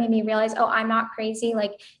her made me realize, oh, I'm not crazy.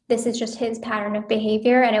 Like, this is just his pattern of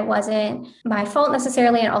behavior, and it wasn't my fault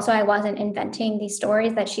necessarily. And also I wasn't inventing these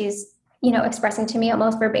stories that she's, you know, expressing to me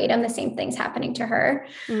almost verbatim, the same things happening to her.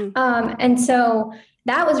 And so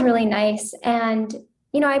that was really nice. And,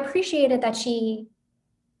 you know, I appreciated that she,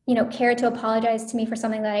 you know, cared to apologize to me for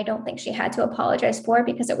something that I don't think she had to apologize for,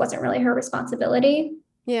 because it wasn't really her responsibility.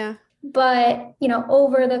 Yeah. But, you know,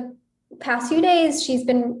 over the past few days, she's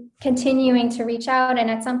been continuing to reach out. And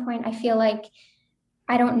at some point, I feel like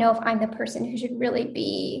I don't know if I'm the person who should really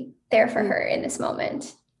be there for her in this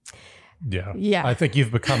moment. Yeah. I think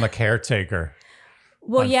you've become a caretaker.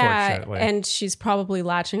 Well, yeah. And she's probably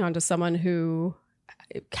latching onto someone who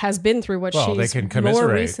has been through what she's they can commiserate.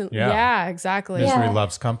 More recent. Yeah, exactly. Misery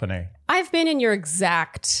loves company. I've been in your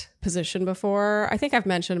exact position before. I think I've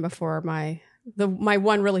mentioned before my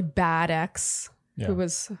one really bad ex who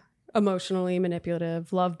was emotionally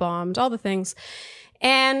manipulative, love bombed, all the things.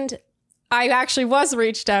 And I actually was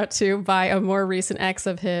reached out to by a more recent ex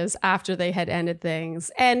of his after they had ended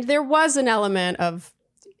things. And there was an element of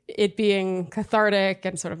it being cathartic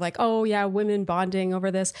and sort of like, oh yeah, women bonding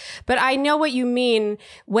over this. But I know what you mean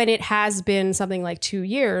when it has been something like 2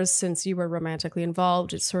 years since you were romantically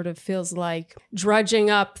involved. It sort of feels like drudging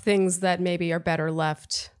up things that maybe are better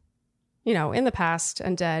left, you know, in the past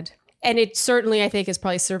and dead. And it certainly, I think, is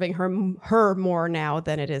probably serving her more now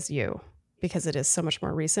than it is you, because it is so much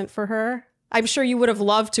more recent for her. I'm sure you would have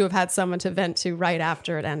loved to have had someone to vent to right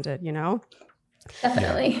after it ended, you know?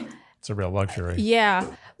 Definitely. Yeah. It's a real luxury. Yeah.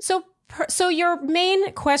 So your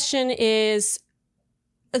main question is,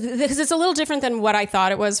 because it's a little different than what I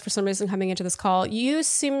thought it was for some reason coming into this call. You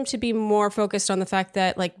seem to be more focused on the fact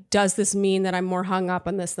that, like, does this mean that I'm more hung up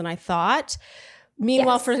on this than I thought?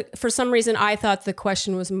 Meanwhile, Yes. for some reason, I thought the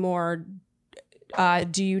question was more,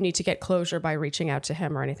 do you need to get closure by reaching out to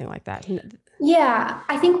him or anything like that? Yeah,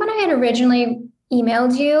 I think when I had originally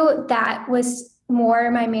emailed you, that was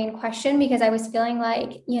more my main question, because I was feeling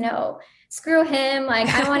like, you know, screw him. Like,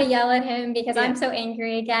 I want to yell at him because I'm so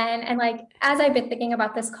angry again. And like, as I've been thinking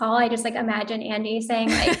about this call, I just like imagine Andy saying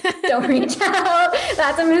like, don't reach out.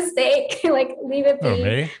 That's a mistake. Like, leave it be. Oh,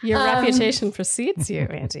 me? Your reputation precedes you,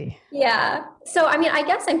 Auntie. Yeah. So, I mean, I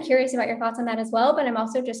guess I'm curious about your thoughts on that as well, but I'm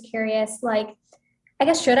also just curious, like, I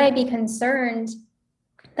guess, should I be concerned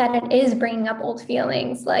that it is bringing up old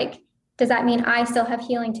feelings? Like, does that mean I still have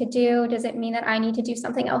healing to do? Does it mean that I need to do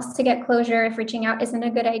something else to get closure if reaching out isn't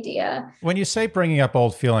a good idea? When you say bringing up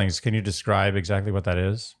old feelings, can you describe exactly what that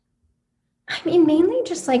is? I mean, mainly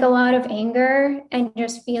just like a lot of anger and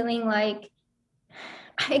just feeling like,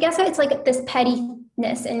 I guess it's like this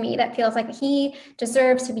pettiness in me that feels like he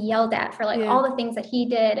deserves to be yelled at for like all the things that he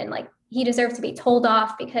did. And like, he deserves to be told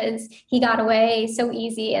off because he got away so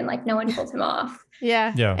easy and like no one pulled him off.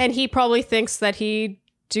 Yeah. And he probably thinks that he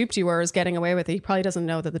duped you or is getting away with it. He probably doesn't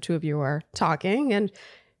know that the two of you are talking, and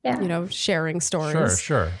Yeah. Sharing stories.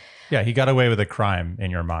 Sure. Yeah, he got away with a crime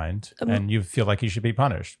in your mind, and you feel like he should be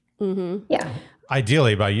punished. Mm-hmm. Yeah.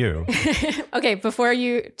 Ideally by you. Okay, before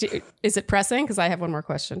you do, is it pressing? Because I have one more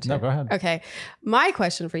question too. No, go ahead. Okay. My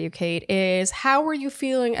question for you, Kate, is how were you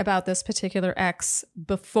feeling about this particular ex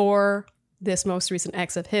before this most recent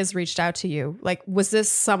ex of his reached out to you? Like, was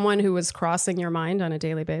this someone who was crossing your mind on a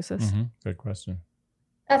daily basis? Mm-hmm. Good question.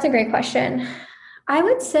 That's a great question. I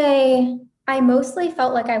would say I mostly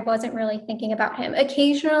felt like I wasn't really thinking about him.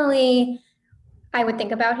 Occasionally, I would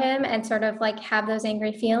think about him and sort of like have those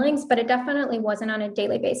angry feelings, but it definitely wasn't on a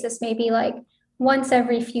daily basis. Maybe like once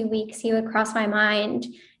every few weeks, he would cross my mind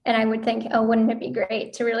and I would think, oh, wouldn't it be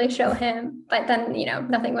great to really show him? But then,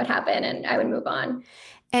 nothing would happen and I would move on.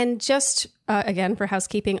 And just again, for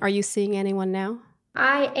housekeeping, are you seeing anyone now?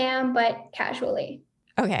 I am, but casually.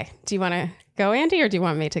 Okay. Do you want to go, Andy, or do you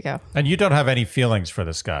want me to go? And you don't have any feelings for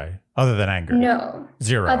this guy other than anger? No.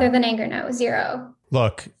 Zero. Other than anger, no. Zero.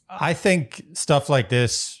 Look, I think stuff like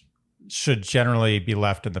this should generally be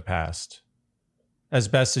left in the past as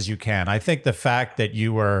best as you can. I think the fact that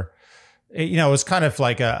you were, it was kind of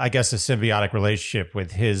like a symbiotic relationship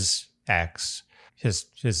with his ex, his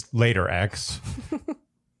later ex,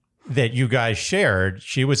 that you guys shared.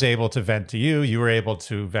 She was able to vent to you. You were able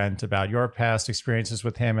to vent about your past experiences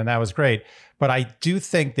with him, and that was great. But I do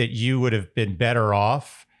think that you would have been better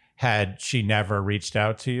off had she never reached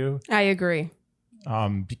out to you. I agree.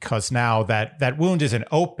 Because now that wound isn't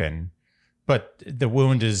open, but the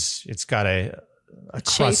wound it's got a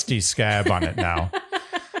crusty scab on it now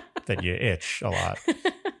that you itch a lot.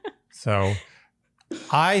 So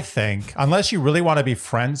I think unless you really want to be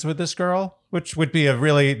friends with this girl, which would be a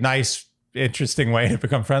really nice, interesting way to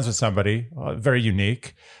become friends with somebody, very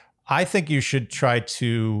unique, I think you should try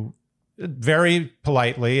to very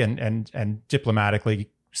politely and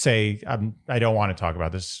diplomatically say, I don't want to talk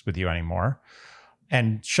about this with you anymore.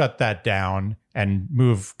 And shut that down and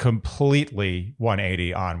move completely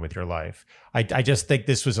 180 on with your life. I just think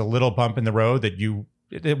this was a little bump in the road that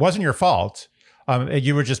it wasn't your fault.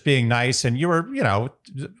 You were just being nice, and you were,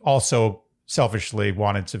 also selfishly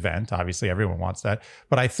wanted to vent. Obviously, everyone wants that.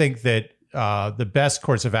 But I think that the best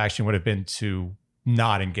course of action would have been to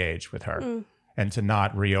not engage with her and to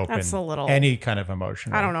not reopen any kind of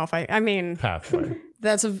emotional. I don't know if I mean pathway.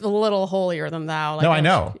 That's a little holier than thou. Like, no, I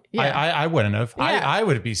know. Yeah. I wouldn't have. Yeah. I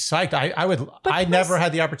would be psyched. I never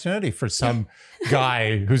had the opportunity for some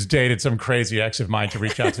guy who's dated some crazy ex of mine to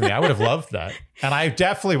reach out to me. I would have loved that. And I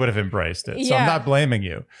definitely would have embraced it. So I'm not blaming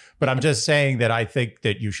you. But I'm just saying that I think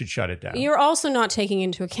that you should shut it down. You're also not taking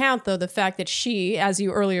into account, though, the fact that she, as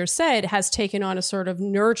you earlier said, has taken on a sort of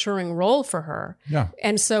nurturing role for her. Yeah.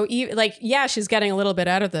 And so, she's getting a little bit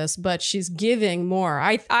out of this, but she's giving more.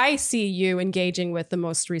 I see you engaging with the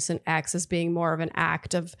most recent ex as being more of an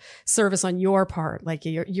act of service on your part. Like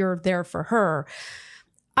you're there for her.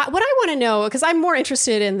 What I want to know, because I'm more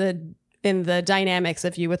interested in the dynamics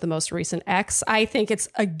of you with the most recent ex, I think it's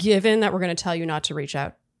a given that we're going to tell you not to reach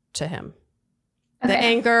out to him. Okay. The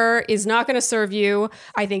anger is not going to serve you.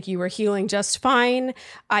 I think you were healing just fine.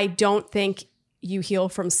 I don't think you heal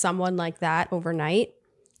from someone like that overnight.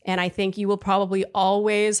 And I think you will probably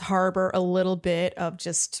always harbor a little bit of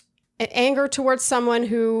just anger towards someone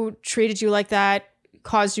who treated you like that,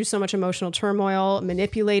 caused you so much emotional turmoil,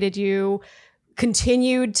 manipulated you,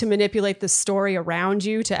 continued to manipulate the story around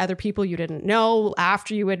you to other people you didn't know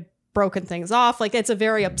after you had broken things off. Like, it's a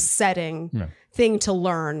very upsetting thing to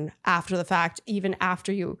learn after the fact, even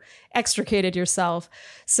after you extricated yourself.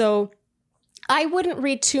 So I wouldn't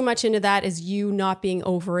read too much into that as you not being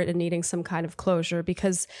over it and needing some kind of closure,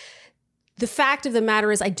 because the fact of the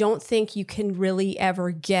matter is I don't think you can really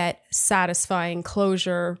ever get satisfying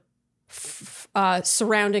closure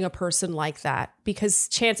surrounding a person like that, because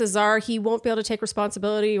chances are he won't be able to take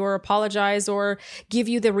responsibility or apologize or give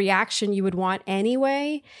you the reaction you would want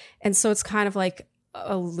anyway. And so it's kind of like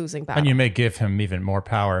a losing battle. And you may give him even more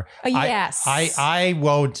power. Yes. I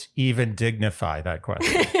won't even dignify that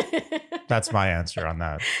question. That's my answer on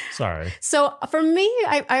that. Sorry. So for me,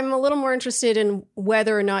 I'm a little more interested in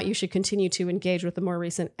whether or not you should continue to engage with the more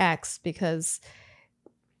recent ex, because,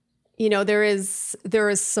 you know, there is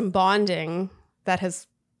some bonding that has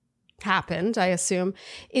happened, I assume.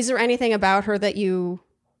 Is there anything about her that you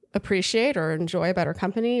appreciate or enjoy about her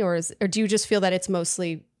company, or do you just feel that it's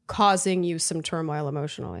mostly causing you some turmoil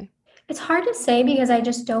emotionally? It's hard to say because I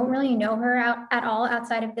just don't really know her at all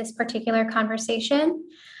outside of this particular conversation.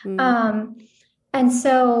 And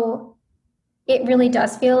so it really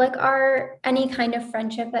does feel like any kind of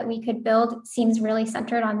friendship that we could build seems really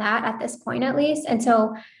centered on that at this point, at least. And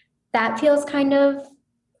so that feels kind of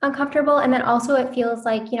uncomfortable. And then also it feels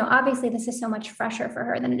like, obviously this is so much fresher for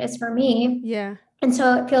her than it is for me. Yeah. And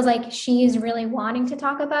so it feels like she's really wanting to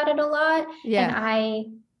talk about it a lot. Yeah.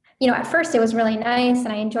 And at first it was really nice and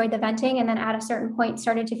I enjoyed the venting. And then at a certain point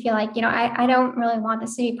started to feel like, I don't really want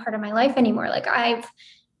this to be part of my life anymore. Like I've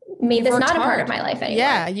made this not a part of my life anymore.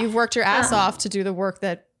 Yeah. You've worked your ass off to do the work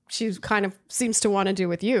that she kind of seems to want to do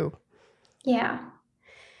with you. Yeah.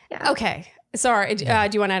 Okay. Sorry. Do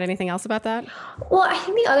you want to add anything else about that? Well, I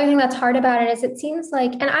think the other thing that's hard about it is it seems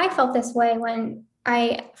like, and I felt this way when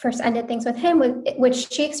I first ended things with him,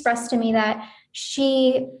 which she expressed to me that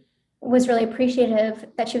she was really appreciative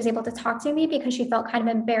that she was able to talk to me because she felt kind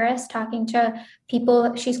of embarrassed talking to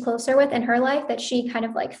people she's closer with in her life, that she kind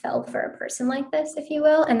of like fell for a person like this, if you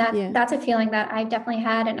will. And that's a feeling that I've definitely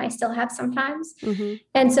had and I still have sometimes. Mm-hmm.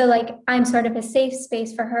 And so like, I'm sort of a safe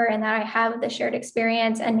space for her and that I have the shared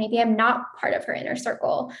experience and maybe I'm not part of her inner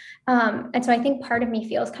circle. And so I think part of me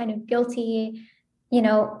feels kind of guilty,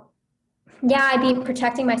 I'd be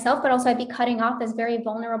protecting myself, but also I'd be cutting off this very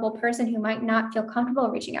vulnerable person who might not feel comfortable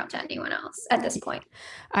reaching out to anyone else at this point.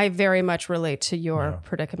 I very much relate to your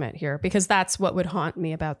predicament here because that's what would haunt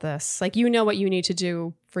me about this. Like, what you need to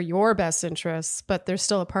do for your best interests, but there's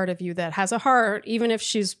still a part of you that has a heart, even if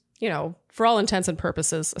she's, for all intents and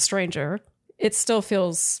purposes, a stranger. It still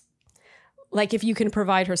feels like if you can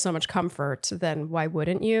provide her so much comfort, then why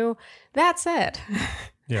wouldn't you? That's it.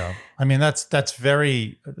 Yeah. I mean, that's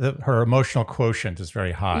very, her emotional quotient is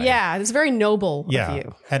very high. Yeah. It's very noble of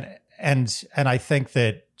you. And I think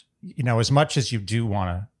that, as much as you do want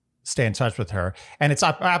to stay in touch with her, and it's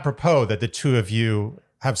apropos that the two of you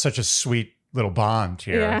have such a sweet little bond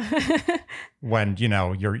here. Yeah. When,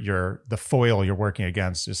 you're the foil you're working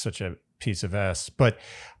against is such a piece of S. But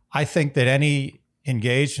I think that any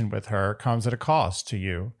engagement with her comes at a cost to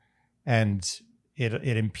you. And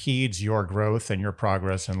it impedes your growth and your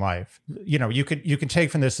progress in life. You can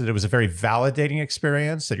take from this that it was a very validating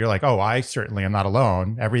experience, that you're like, oh, I certainly am not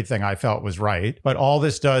alone. Everything I felt was right. But all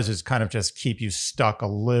this does is kind of just keep you stuck a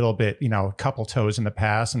little bit, a couple toes in the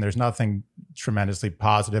past. And there's nothing tremendously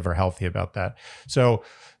positive or healthy about that. So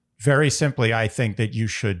very simply, I think that you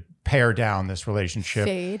should pare down this relationship.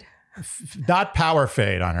 Fade. Not power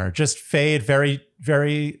fade on her, just fade very,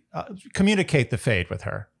 very, communicate the fade with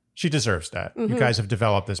her. She deserves that. Mm-hmm. You guys have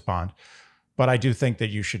developed this bond. But I do think that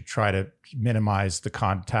you should try to minimize the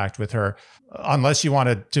contact with her unless you want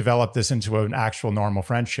to develop this into an actual normal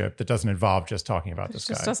friendship that doesn't involve just talking about this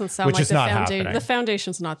guy. It just doesn't sound like the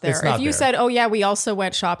foundation's not there. If you said, oh yeah, we also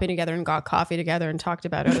went shopping together and got coffee together and talked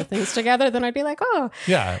about other things together, then I'd be like, oh.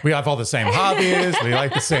 Yeah, we have all the same hobbies. We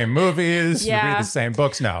like the same movies. We read the same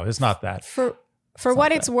books. No, it's not that. For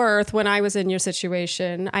what it's worth, when I was in your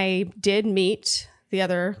situation, I did meet the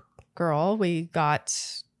other girl. We got,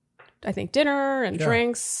 I think, dinner and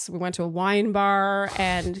drinks. We went to a wine bar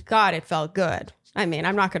and God, it felt good. I mean,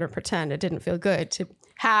 I'm not going to pretend it didn't feel good to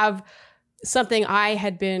have something I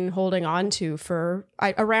had been holding on to for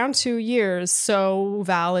around 2 years so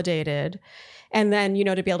validated. And then,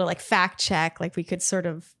 to be able to like fact check, like we could sort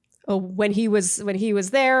of, when he was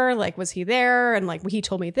there, like, was he there? And like, he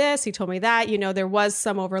told me this, he told me that, there was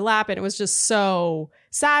some overlap and it was just so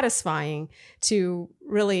satisfying to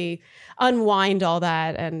really unwind all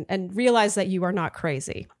that and realize that you are not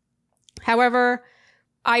crazy. However,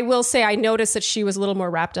 I will say I noticed that she was a little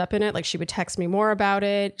more wrapped up in it. Like she would text me more about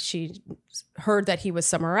it. She heard that he was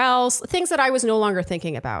somewhere else, things that I was no longer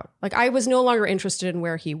thinking about. Like I was no longer interested in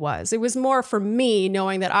where he was. It was more for me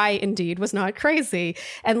knowing that I indeed was not crazy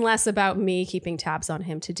and less about me keeping tabs on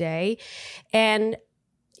him today. And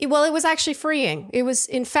it was actually freeing. It was,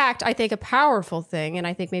 in fact, I think a powerful thing. And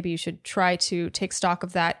I think maybe you should try to take stock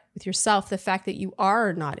of that with yourself. The fact that you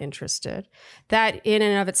are not interested, that in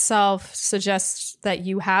and of itself suggests that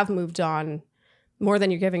you have moved on more than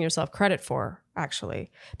you're giving yourself credit for, actually.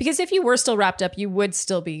 Because if you were still wrapped up, you would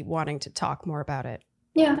still be wanting to talk more about it.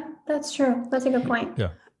 Yeah, that's true. That's a good point. Yeah.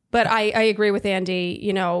 But I agree with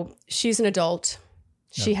Andy. She's an adult.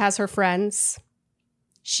 Yeah. She has her friends.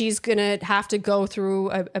 She's going to have to go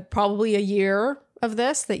through probably a year of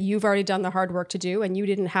this that you've already done the hard work to do, and you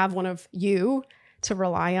didn't have one of you to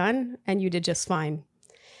rely on, and you did just fine.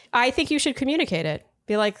 I think you should communicate it.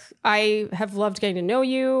 Be like, I have loved getting to know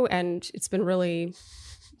you, and it's been really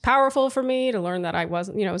powerful for me to learn that I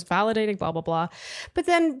wasn't, it was validating, blah, blah, blah. But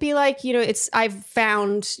then be like, I've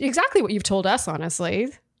found exactly what you've told us, honestly.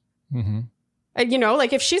 Mm-hmm.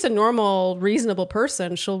 Like if she's a normal, reasonable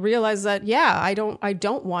person, she'll realize that, I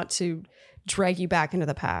don't want to drag you back into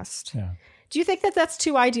the past. Yeah. Do you think that that's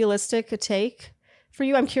too idealistic a take for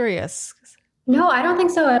you? I'm curious. No, I don't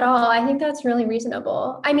think so at all. I think that's really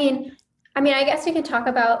reasonable. I mean, I mean, I guess we can talk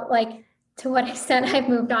about like to what extent I've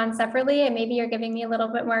moved on separately, and maybe you're giving me a little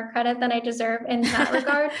bit more credit than I deserve in that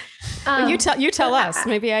regard. You tell us.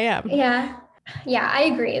 Maybe I am. Yeah, I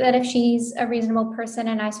agree that if she's a reasonable person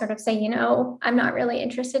and I sort of say, you know, I'm not really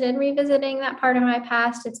interested in revisiting that part of my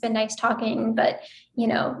past. It's been nice talking, but, you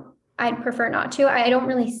know, I'd prefer not to. I don't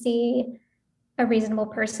really see a reasonable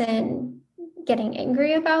person getting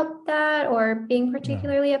angry about that or being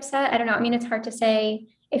particularly upset. I don't know. I mean, it's hard to say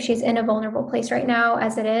if she's in a vulnerable place right now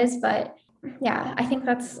as it is, but yeah, I think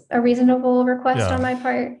that's a reasonable request on my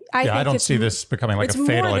part. I don't see this becoming like a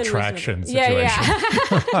fatal attraction situation.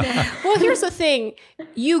 Well, here's the thing.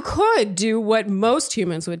 You could do what most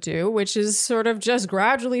humans would do, which is sort of just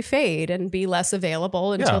gradually fade and be less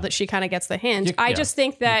available until that she kind of gets the hint. I just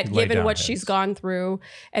think that given what she's gone through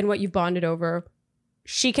and what you've bonded over,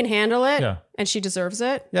 she can handle it and she deserves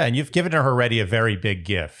it. Yeah, and you've given her already a very big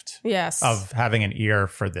gift of having an ear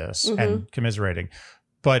for this and commiserating.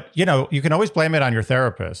 But, you know, you can always blame it on your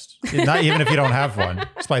therapist, not even if you don't have one.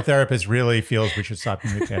 It's my therapist really feels we should stop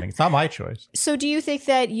communicating. It's not my choice. So do you think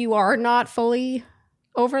that you are not fully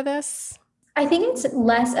over this? I think it's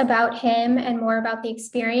less about him and more about the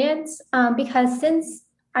experience, because since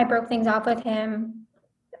I broke things off with him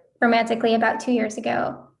romantically about 2 years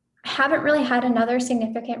ago, I haven't really had another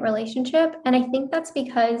significant relationship. And I think that's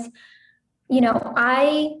because, you know,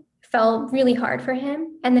 I fell really hard for him.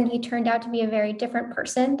 And then he turned out to be a very different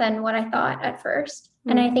person than what I thought at first.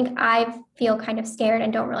 And I think I feel kind of scared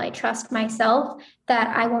and don't really trust myself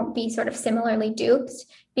that I won't be sort of similarly duped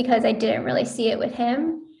because I didn't really see it with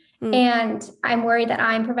him. And I'm worried that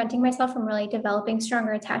I'm preventing myself from really developing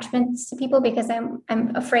stronger attachments to people because I'm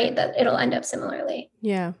afraid that it'll end up similarly.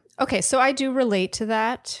 Yeah. Okay. So I do relate to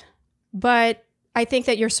that, but I think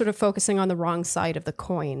that you're sort of focusing on the wrong side of the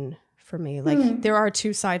coin. For me, like there are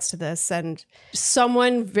two sides to this, and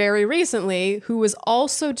someone very recently who was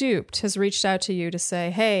also duped has reached out to you to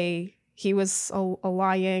say, hey, he was a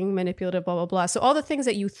lying, manipulative, blah, blah, blah. So all the things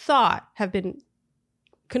that you thought have been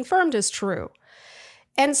confirmed as true.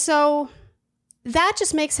 And so that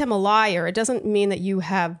just makes him a liar. It doesn't mean that you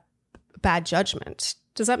have bad judgment.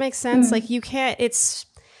 Does that make sense? Like you can't,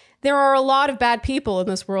 there are a lot of bad people in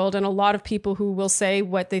this world and a lot of people who will say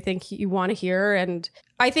what they think you want to hear. And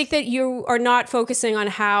I think that you are not focusing on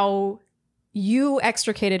how you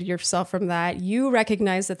extricated yourself from that. You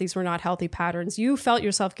recognize that these were not healthy patterns. You felt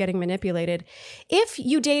yourself getting manipulated. If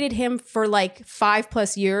you dated him for like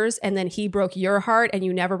 5+ years and then he broke your heart and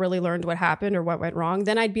you never really learned what happened or what went wrong,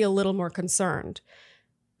 then I'd be a little more concerned.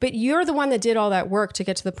 But you're the one that did all that work to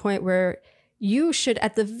get to the point where you should,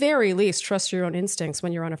 at the very least, trust your own instincts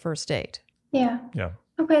when you're on a first date. Yeah.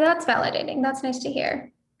 Okay, that's validating. That's nice to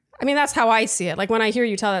hear. I mean, that's how I see it. Like when I hear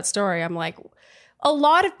you tell that story, I'm like, a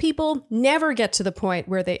lot of people never get to the point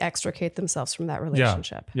where they extricate themselves from that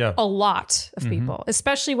relationship. A lot of people,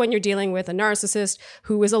 especially when you're dealing with a narcissist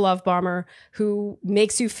who is a love bomber, who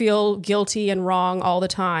makes you feel guilty and wrong all the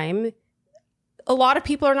time. A lot of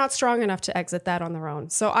people are not strong enough to exit that on their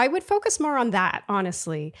own. So I would focus more on that,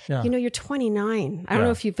 honestly. You know, you're 29. I don't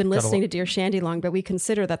know if you've been listening to Dear Shandy long, but we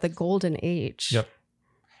consider that the golden age.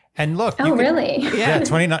 And look. Really? Yeah,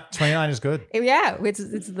 29 is good. Yeah,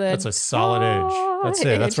 that's a solid age. That's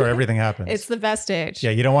it. That's where everything happens. It's the best age. Yeah,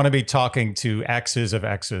 you don't want to be talking to exes of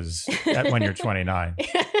exes when you're 29.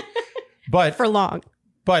 But for long.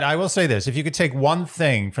 But I will say this. If you could take one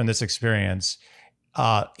thing from this experience,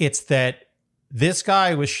 it's that this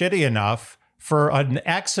guy was shitty enough for an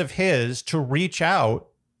ex of his to reach out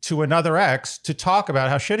to another ex to talk about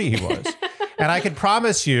how shitty he was. And I can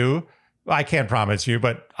promise you, I can't promise you,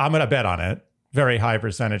 but I'm going to bet on it, very high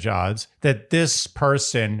percentage odds, that this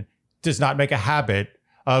person does not make a habit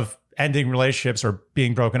of ending relationships or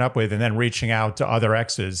being broken up with and then reaching out to other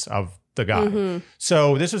exes of the guy.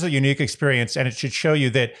 So this was a unique experience, and it should show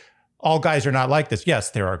you that all guys are not like this.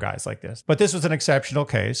 Yes, there are guys like this, but this was an exceptional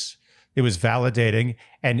case. It was validating,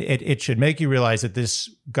 and it should make you realize that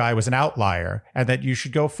this guy was an outlier and that you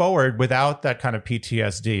should go forward without that kind of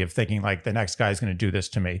PTSD of thinking like the next guy is going to do this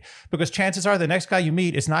to me. Because chances are the next guy you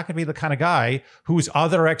meet is not going to be the kind of guy whose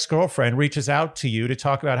other ex-girlfriend reaches out to you to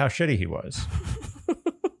talk about how shitty he was.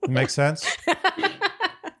 Makes sense?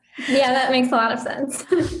 Yeah, that makes a lot of sense.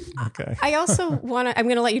 Okay. I also want to, I'm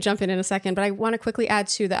going to let you jump in a second, but I want to quickly add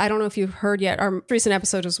to that. I don't know if you've heard yet, our recent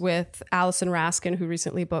episode was with Allison Raskin, who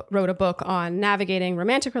recently wrote a book on navigating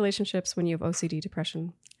romantic relationships when you have OCD,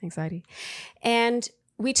 depression, anxiety. And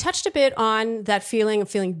we touched a bit on that feeling of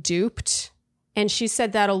feeling duped. And she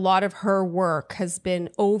said that a lot of her work has been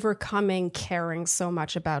overcoming caring so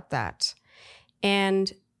much about that.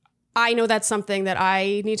 And I know that's something that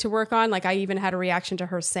I need to work on. Like I even had a reaction to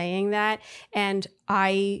her saying that. And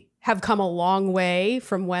I have come a long way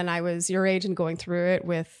from when I was your age and going through it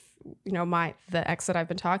with, you know, the ex that I've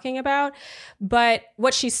been talking about. But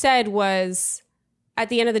what she said was, at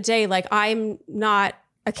the end of the day, like, I'm not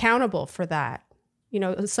accountable for that. You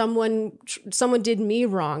know, someone did me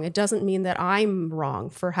wrong. It doesn't mean that I'm wrong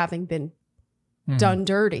for having been done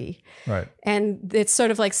dirty. Right. And it's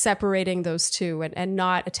sort of like separating those two and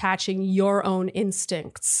not attaching your own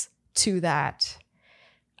instincts to that.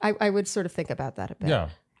 I would sort of think about that a bit. Yeah,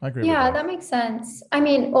 I agree with Yeah, that. that makes sense. I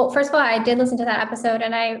mean, well, first of all, I did listen to that episode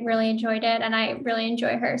and I really enjoyed it and I really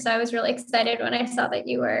enjoy her. So I was really excited when I saw that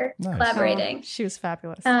you were Nice. collaborating. Oh, she was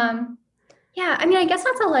fabulous. Yeah, I mean, I guess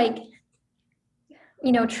not to like,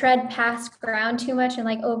 you know, tread past ground too much and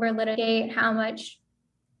like over litigate how much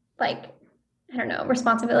like, I don't know,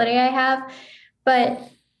 responsibility I have. But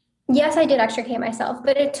yes, I did extricate myself,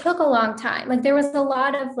 but it took a long time. Like there was a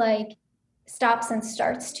lot of like stops and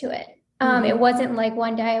starts to it. It wasn't like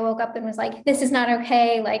one day I woke up and was like, this is not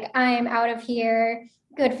okay. Like I am out of here.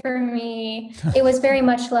 Good for me. It was very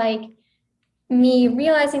much like me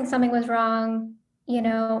realizing something was wrong, you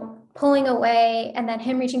know, pulling away and then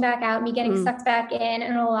him reaching back out, me getting sucked back in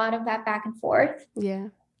and a lot of that back and forth. Yeah.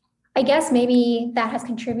 I guess maybe that has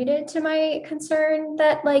contributed to my concern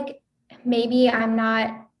that like maybe I'm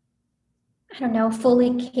not, I don't know,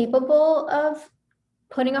 fully capable of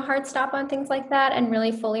putting a hard stop on things like that and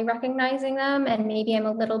really fully recognizing them. And maybe I'm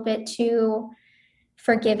a little bit too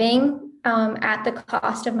forgiving at the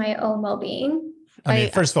cost of my own well-being. I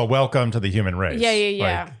mean, first of all, welcome to the human race.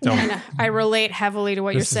 Yeah. Like, And I relate heavily to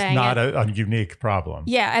what you're saying. This is not a unique problem.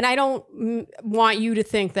 Yeah, and I don't want you to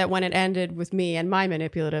think that when it ended with me and my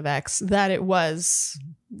manipulative ex, that it was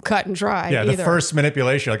cut and dry. Yeah, either. the first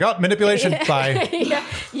manipulation, like, oh, manipulation, bye.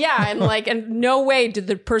 yeah, and no way did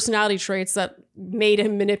the personality traits that made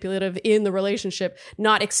him manipulative in the relationship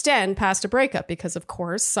not extend past a breakup, because of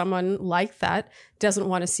course someone like that doesn't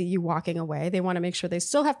want to see you walking away. They want to make sure they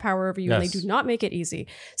still have power over you, and they do not make it easy.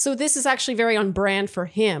 So this is actually very on brand for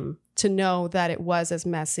him to know that it was as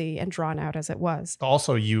messy and drawn out as it was.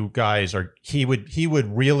 Also, you guys he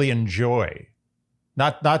would really enjoy,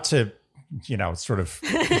 not to, you know, sort of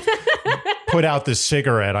put out the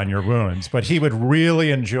cigarette on your wounds, but he would really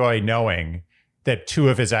enjoy knowing that two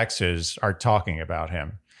of his exes are talking about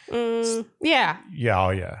him. Yeah. Yeah, oh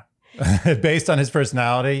yeah. Based on his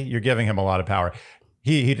personality, you're giving him a lot of power.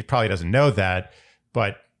 He probably doesn't know that,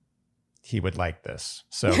 but he would like this.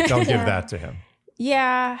 So don't give that to him.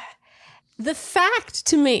 Yeah. The fact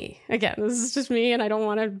to me, again, this is just me and I don't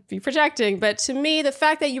want to be projecting, but to me, the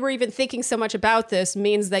fact that you were even thinking so much about this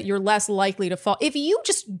means that you're less likely to fall. If you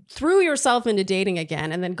just threw yourself into dating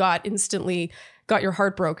again and then got your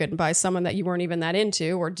heart broken by someone that you weren't even that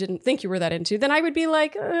into or didn't think you were that into, then I would be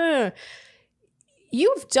like,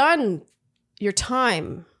 you've done your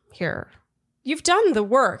time here. You've done the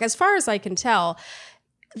work, as far as I can tell.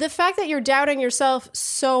 The fact that you're doubting yourself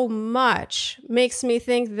so much makes me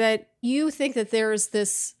think that you think that there is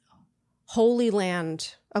this holy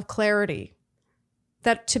land of clarity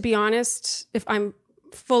that, to be honest, if I'm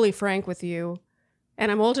fully frank with you,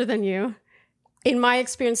 and I'm older than you, in my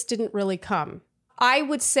experience, didn't really come. I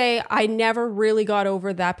would say I never really got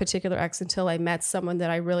over that particular ex until I met someone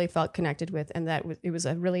that I really felt connected with, and that it was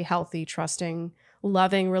a really healthy, trusting,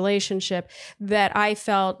 loving relationship, that I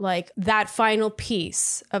felt like that final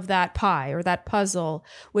piece of that pie or that puzzle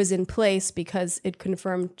was in place because it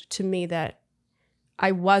confirmed to me that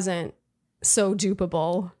I wasn't so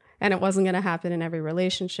dupeable and it wasn't going to happen in every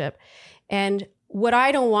relationship. And what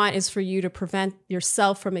I don't want is for you to prevent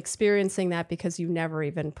yourself from experiencing that because you never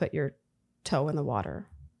even put your toe in the water.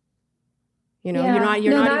 You know,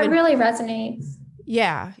 you're not that even really resonates.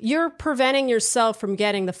 Yeah, you're preventing yourself from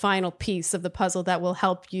getting the final piece of the puzzle that will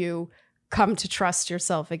help you come to trust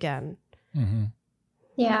yourself again. Mm-hmm.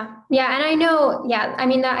 Yeah. And I know, I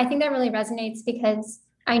mean, I think that really resonates because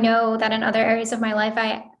I know that in other areas of my life,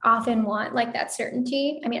 I often want like that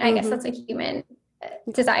certainty. I mean, I guess that's a human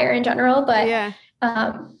desire in general, but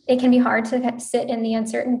it can be hard to sit in the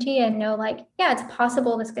uncertainty and know like, yeah, it's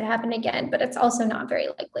possible this could happen again, but it's also not very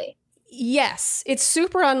likely. Yes, it's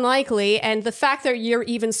super unlikely. And the fact that you're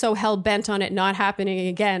even so hell-bent on it not happening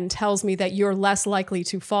again tells me that you're less likely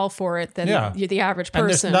to fall for it than you're the average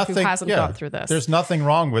person who hasn't gone through this. There's nothing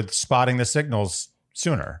wrong with spotting the signals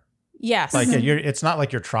sooner. Yes. Like it's not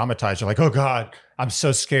like you're traumatized. You're like, oh God, I'm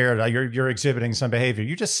so scared. You're exhibiting some behavior.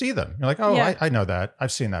 You just see them. You're like, oh, I know that.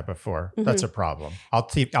 I've seen that before. That's a problem. I'll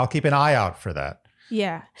keep an eye out for that.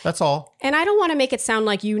 Yeah. That's all. And I don't want to make it sound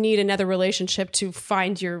like you need another relationship to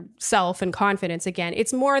find yourself and confidence again.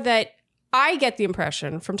 It's more that I get the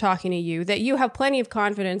impression from talking to you that you have plenty of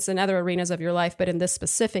confidence in other arenas of your life, but in this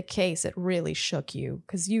specific case, it really shook you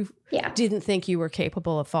because you didn't think you were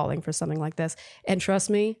capable of falling for something like this. And trust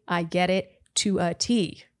me, I get it to a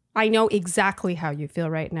T. I know exactly how you feel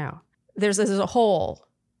right now. There's a hole,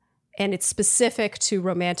 and it's specific to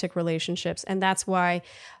romantic relationships. And that's why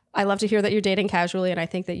I love to hear that you're dating casually, and I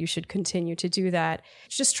think that you should continue to do that.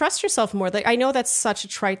 Just trust yourself more. Like, I know that's such a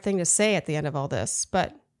trite thing to say at the end of all this,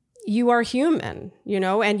 but you are human,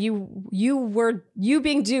 and you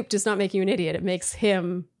being duped does not make you an idiot. It makes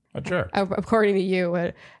him a jerk. According to you,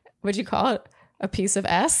 what'd you call it? A piece of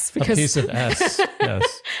S? Because a piece of S,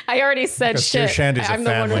 yes. I already said because shit. Shandy's a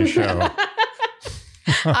family show.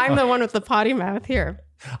 I'm the one with the potty mouth here.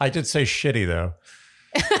 I did say shitty, though.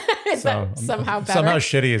 Somehow better? Somehow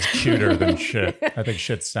shitty is cuter than shit. I think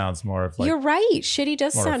shit sounds more of like... You're right. Shitty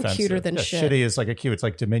does sound offensive. cuter than shit. Shitty is like it's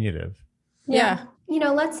like diminutive. Yeah.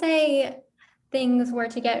 Let's say things were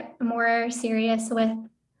to get more serious with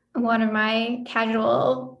one of my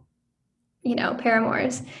casual,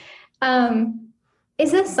 paramours.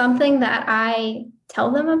 Is this something that I tell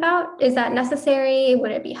them about? Is that necessary?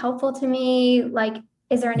 Would it be helpful to me? Like,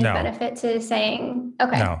 is there any benefit to saying,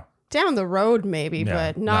 okay. No. Down the road, maybe,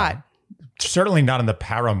 but not. No. Certainly not in the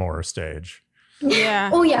paramour stage. Yeah.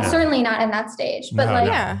 Oh, yeah, certainly not in that stage. But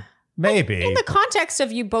yeah. Maybe. In the context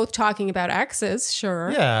of you both talking about exes, sure.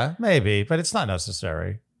 Yeah, maybe, but it's not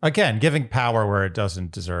necessary. Again, giving power where it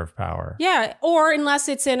doesn't deserve power. Yeah, or unless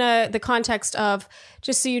it's in the context of,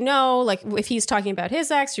 just so you know, like if he's talking about his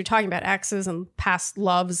ex, you're talking about exes and past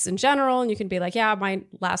loves in general, and you can be like, yeah, my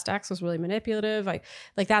last ex was really manipulative. Like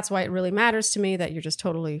that's why it really matters to me that you're just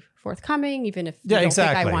totally forthcoming, even if you don't think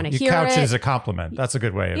I want to hear it. You couch it as a compliment. That's a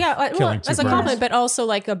good way of killing two as a compliment, but also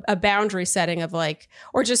like a boundary setting of like,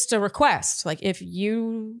 or just a request. Like if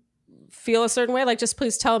you feel a certain way, like just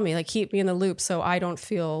please tell me, like keep me in the loop so I don't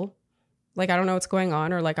feel like I don't know what's going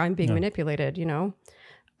on or like I'm being manipulated,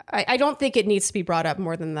 I don't think it needs to be brought up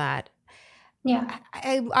more than that. Yeah.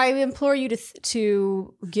 I implore you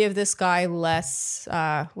to give this guy less,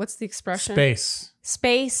 what's the expression?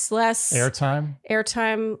 Space, less airtime,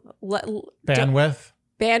 bandwidth.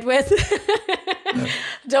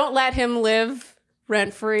 Don't let him live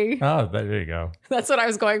rent-free. Oh, there you go. That's what I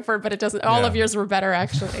was going for, but it doesn't. All of yours were better,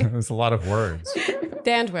 actually. There's a lot of words.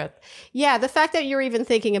 Bandwidth. Yeah, the fact that you're even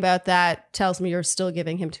thinking about that tells me you're still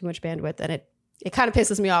giving him too much bandwidth, and it kind of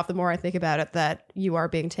pisses me off the more I think about it that you are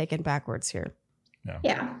being taken backwards here.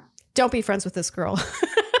 Yeah. Don't be friends with this girl.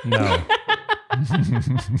 No.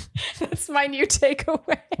 That's my new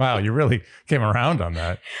takeaway. Wow, you really came around on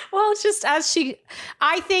that. Well, it's just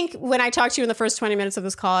I think when I talked to you in the first 20 minutes of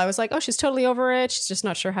this call, I was like, oh, she's totally over it. She's just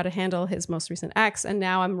not sure how to handle his most recent ex. And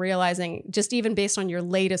now I'm realizing, just even based on your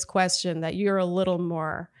latest question, that you're a little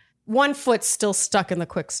more, one foot still stuck in the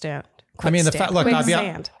quicksand. I mean, I got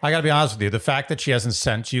to be honest with you. The fact that she hasn't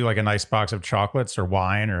sent you like a nice box of chocolates or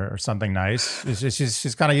wine or something nice,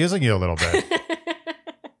 she's kind of using you a little bit.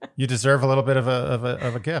 You deserve a little bit of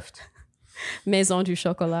a gift. Maison du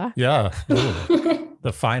chocolat. Yeah. Ooh,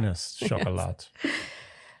 the finest chocolat.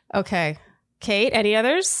 Okay. Kate, any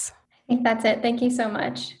others? I think that's it. Thank you so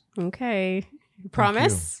much. Okay.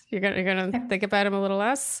 Promise? You're gonna think about him a little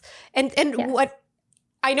less? And yes. What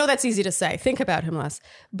I know that's easy to say, think about him less.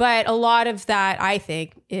 But a lot of that, I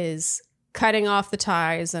think, is cutting off the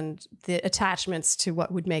ties and the attachments to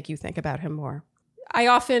what would make you think about him more. I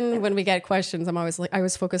often, when we get questions, I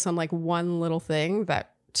always focus on like one little thing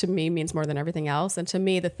that to me means more than everything else. And to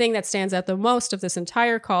me, the thing that stands out the most of this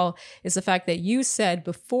entire call is the fact that you said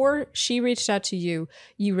before she reached out to you,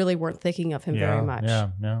 you really weren't thinking of him very much.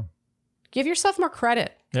 Yeah. Give yourself more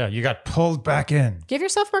credit. Yeah, you got pulled back in. Give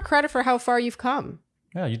yourself more credit for how far you've come.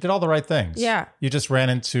 Yeah, you did all the right things. Yeah. You just ran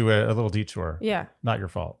into a little detour. Yeah. Not your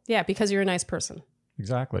fault. Yeah, because you're a nice person.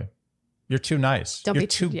 Exactly. You're too nice. You're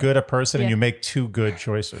too good a person and you make too good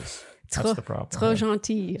choices. That's the problem. Trop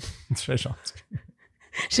gentil. Très gentil.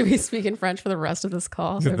 Should we speak in French for the rest of this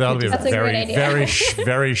call? That'll be a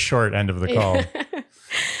very short end of the call.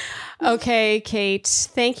 Okay, Kate,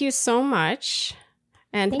 thank you so much.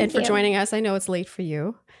 And for joining us. I know it's late for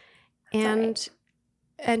you. And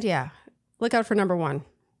yeah, look out for number one.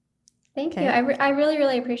 Thank you. I really,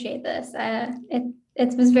 really appreciate this.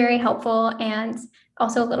 It was very helpful and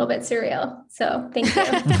also a little bit surreal. So thank you.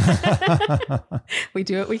 We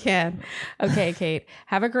do what we can. Okay, Kate,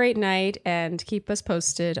 have a great night and keep us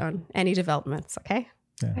posted on any developments. Okay.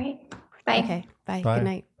 Yeah. All right. Bye. Okay. Bye. Good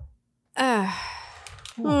night.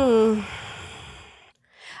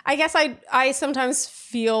 I I guess I sometimes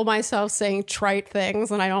feel myself saying trite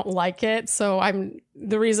things and I don't like it. So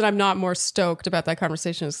the reason I'm not more stoked about that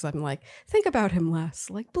conversation is because I'm like, think about him less.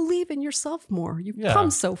 Like, believe in yourself more. You've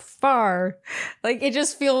come so far. Like, it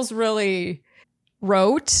just feels really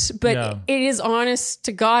rote, but it is honest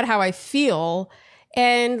to God how I feel.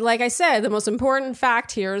 And like I said, the most important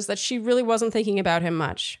fact here is that she really wasn't thinking about him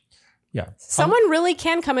much. Yeah. Someone really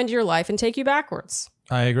can come into your life and take you backwards.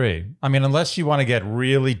 I agree. I mean, unless you want to get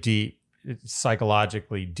really deep,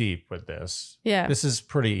 psychologically deep with this, this is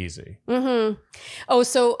pretty easy. Mm-hmm. Oh,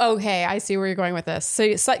 so, okay, I see where you're going with this.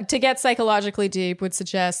 So to get psychologically deep would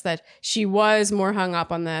suggest that she was more hung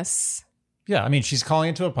up on this. Yeah, I mean, she's calling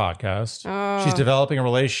into a podcast. Oh. She's developing a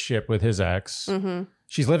relationship with his ex. Mm-hmm.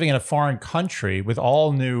 She's living in a foreign country with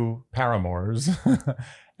all new paramours.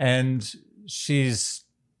 And seems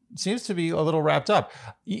to be a little wrapped up.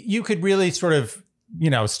 You could really sort of,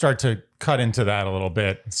 start to cut into that a little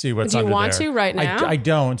bit and see what's under there. Do you want to right now? I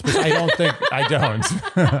don't, because I don't think, I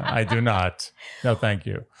don't. I do not. No, thank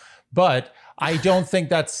you. But I don't think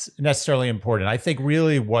that's necessarily important. I think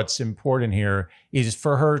really what's important here is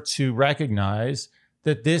for her to recognize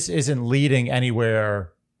that this isn't leading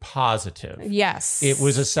anywhere positive. Yes. It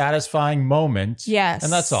was a satisfying moment. Yes.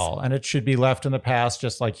 And that's all. And it should be left in the past,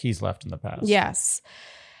 just like he's left in the past. Yes.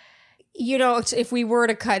 If we were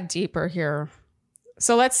to cut deeper here,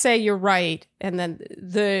 so let's say you're right, and then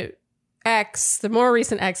the more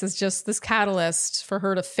recent ex is just this catalyst for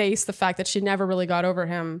her to face the fact that she never really got over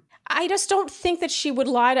him. I just don't think that she would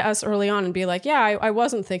lie to us early on and be like, yeah, I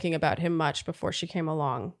wasn't thinking about him much before she came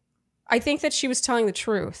along. I think that she was telling the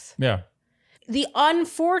truth. Yeah. The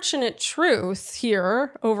unfortunate truth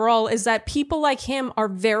here overall is that people like him are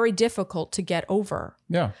very difficult to get over.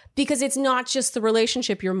 Yeah. Because it's not just the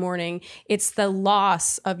relationship you're mourning, it's the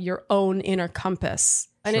loss of your own inner compass.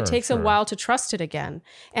 And it takes a while to trust it again.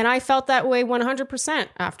 And I felt that way 100%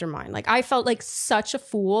 after mine. Like, I felt like such a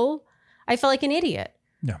fool. I felt like an idiot.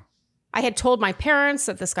 Yeah. I had told my parents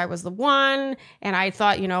that this guy was the one. And I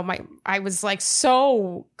thought, I was like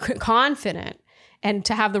so confident. And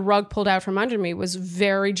to have the rug pulled out from under me was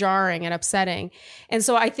very jarring and upsetting. And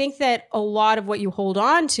so I think that a lot of what you hold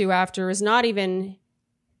on to after is not even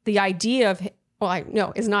the idea of,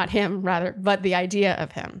 is not him rather, but the idea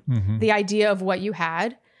of him. Mm-hmm. The idea of what you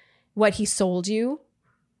had, what he sold you,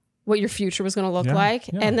 what your future was going to look like.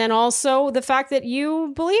 Yeah. And then also the fact that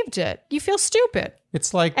you believed it. You feel stupid.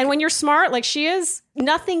 It's like, and when you're smart, like she is,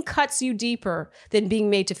 nothing cuts you deeper than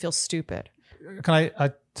being made to feel stupid. Can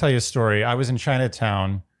I tell you a story? I was in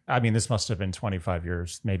Chinatown. I mean, this must have been 25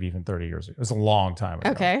 years, maybe even 30 years ago. It was a long time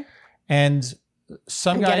ago. Okay. And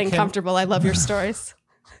I'm getting comfortable. I love your stories.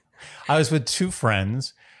 I was with two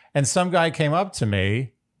friends and some guy came up to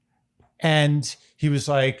me and he was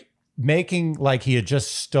like making like he had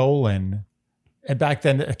just stolen, and back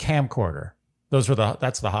then, a camcorder. That's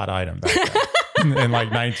the hot item back then in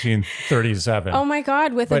like 1937. Oh my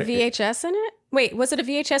God, with a VHS in it? Wait, was it a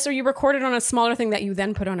VHS or you recorded on a smaller thing that you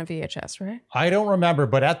then put on a VHS, right? I don't remember,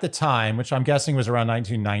 but at the time, which I'm guessing was around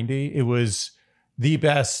 1990, it was the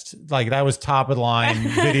best, like that was top of the line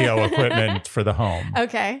video equipment for the home.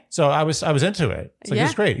 Okay. So I was into it. It's like,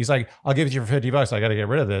 it's great. He's like, I'll give it to you for $50. I got to get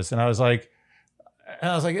rid of this. And I was like,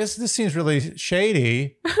 this seems really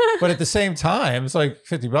shady, but at the same time, it's like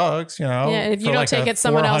 $50, Yeah, if you don't take it,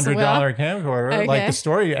 someone else will. $400 camcorder. Okay. Like the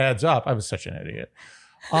story adds up. I was such an idiot.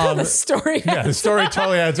 The story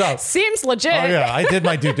totally adds up. Seems legit. Oh yeah, I did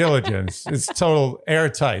my due diligence. It's total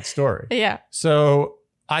airtight story. Yeah. So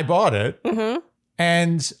I bought it,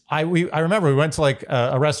 and I remember we went to like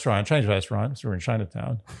a restaurant, Chinese restaurant. So we're in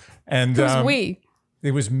Chinatown, and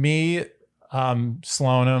it was me,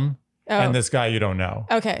 Slonim, and this guy you don't know.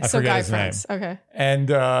 Okay, I so forget guy his friends. name. Okay,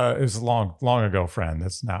 and it was a long ago friend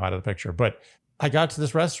that's now out of the picture. But I got to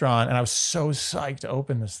this restaurant, and I was so psyched to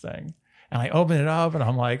open this thing. And I open it up and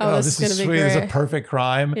I'm like, this is sweet. This is a perfect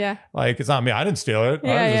crime. Yeah. Like, it's not me. I didn't steal it.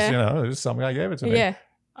 Just some guy gave it to me. Yeah.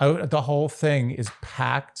 The whole thing is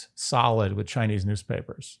packed solid with Chinese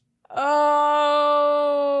newspapers. Oh.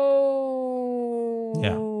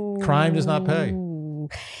 Yeah. Crime does not pay.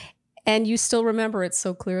 And you still remember it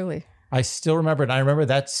so clearly. I still remember it. And I remember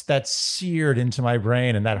that's seared into my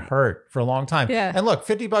brain and that hurt for a long time. Yeah. And look,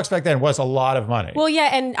 $50 back then was a lot of money. Well, yeah.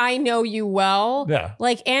 And I know you well. Yeah.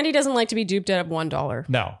 Like Andy doesn't like to be duped out of $1.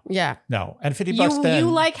 No. Yeah. No. And $50 then.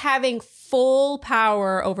 You like having full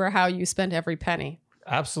power over how you spend every penny.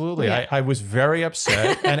 Absolutely. Yeah. I was very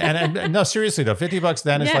upset. and no, seriously though, $50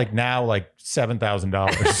 then is like now like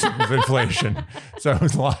 $7,000 with inflation. So it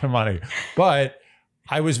was a lot of money. But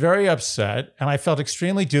I was very upset and I felt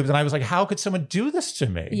extremely duped. And I was like, how could someone do this to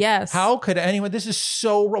me? Yes. How could anyone? This is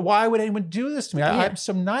so, why would anyone do this to me? Yeah. I'm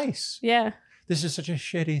so nice. Yeah. This is such a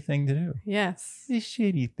shitty thing to do. Yes. A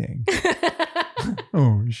shitty thing.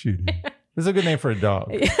 Oh, shitty. This is a good name for a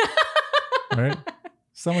dog. Right?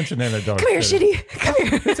 Someone should name their dog. Come here, shitty. Come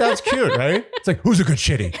here. It sounds cute, right? It's like, who's a good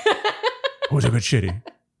shitty? Who's a good shitty?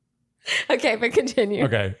 Okay, but continue.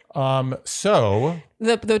 Okay. So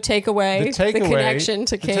The takeaway, the connection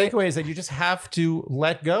to the Kate. takeaway is that you just have to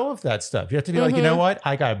let go of that stuff. You have to be like, you know what?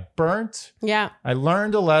 I got burnt. Yeah. I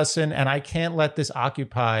learned a lesson and I can't let this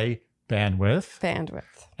occupy bandwidth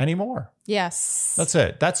anymore. Yes. That's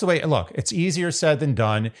it. That's the way. Look, it's easier said than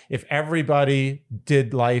done. If everybody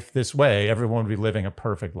did life this way, everyone would be living a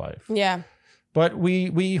perfect life. Yeah. But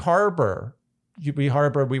we harbor. We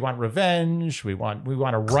want revenge. We want to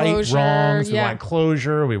right Closure, wrongs. We yeah. want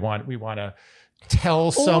closure. We want to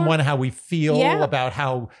tell someone how we feel about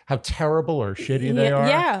how terrible or shitty they are.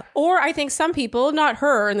 Yeah. Or I think some people, not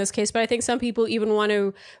her in this case, but I think some people even want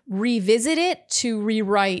to revisit it to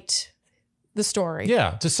rewrite the story.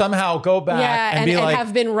 Yeah, to somehow go back and be like,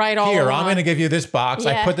 have been right all here, along. I'm going to give you this box.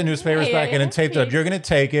 I Yeah. put the newspapers back in and taped it up. You're going to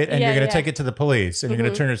take it and you're going to take it to the police and you're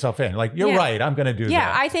going to turn yourself in. Like, you're right. I'm going to do that.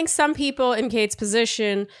 Yeah, I think some people in Kate's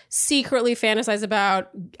position secretly fantasize about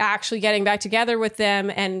actually getting back together with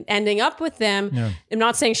them and ending up with them. Yeah. I'm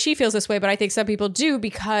not saying she feels this way, but I think some people do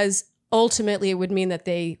because ultimately it would mean that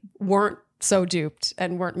they weren't so duped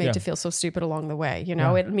and weren't made to feel so stupid along the way. You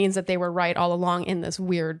know, it means that they were right all along in this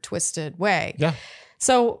weird, twisted way. Yeah.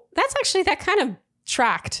 So that's actually, that kind of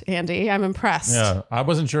tracked, Andy. I'm impressed. Yeah. I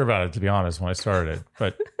wasn't sure about it, to be honest, when I started it,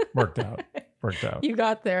 but worked out. Worked out. You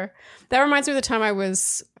got there. That reminds me of the time I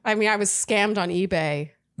was scammed on eBay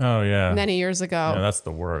Oh, yeah. many years ago. Yeah, that's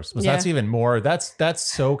the worst. Yeah. That's even more. That's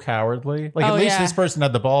so cowardly. Like, at least this person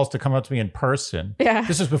had the balls to come up to me in person. Yeah.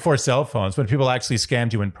 This was before cell phones, when people actually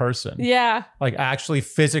scammed you in person. Yeah. Like, actually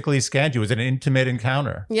physically scammed you. It was an intimate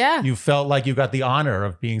encounter. Yeah. You felt like you got the honor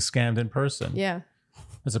of being scammed in person. Yeah.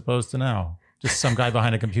 As opposed to now. Just some guy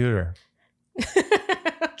behind a computer.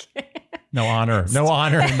 Okay. No honor in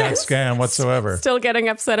that scam whatsoever. Still getting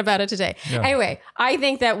upset about it today. Yeah. Anyway, I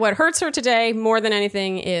think that what hurts her today more than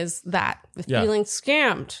anything is that the feeling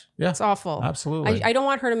scammed. Yeah. It's awful. Absolutely. I don't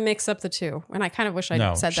want her to mix up the two. And I kind of wish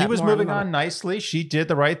I'd said that she was more moving on nicely. She did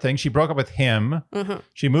the right thing. She broke up with him. Mm-hmm.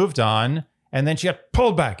 She moved on. And then she got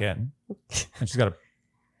pulled back in. And she's got to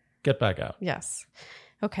get back out. Yes.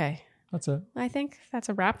 Okay. That's it. I think that's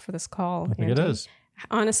a wrap for this call. I think it is.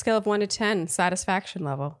 On a scale of 1 to 10, satisfaction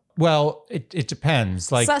level. Well, it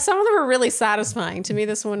depends. Like, So some of them are really satisfying. To me,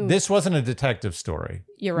 this one... this wasn't a detective story.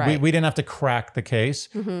 You're right. We didn't have to crack the case.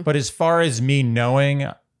 But as far as me knowing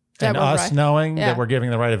and we're us right. knowing Yeah. that we're giving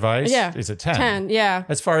the right advice, Yeah. is a 10. 10, yeah.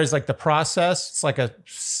 As far as like the process, it's like a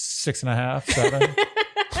 6.5, 7.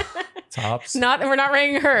 Tops. We're not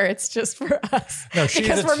rating her. It's just for us. No, she's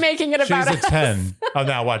because we're making it about She's us. a 10. Oh,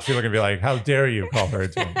 now watch. People are going to be like, how dare you call her?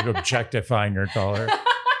 You're objectifying her caller.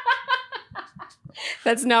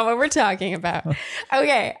 That's not what we're talking about.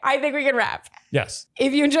 Okay, I think we can wrap. Yes.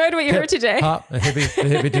 If you enjoyed what you heard today, Hop, the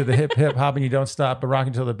hippie do the hip hop, and you don't stop, but rock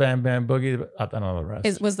until the bam bam boogie. I don't know the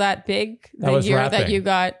rest. was that big? I The was year that rapping. you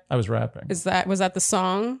got? I was rapping. Was that the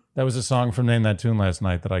song? That was a song from Name That Tune last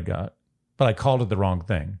night that I got, but I called it the wrong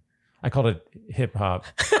thing. I called it hip hop.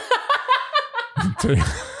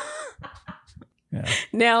 Yeah.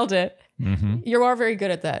 Nailed it. Mm-hmm. You are very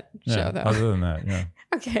good at that Yeah. show, though. Other than that, yeah.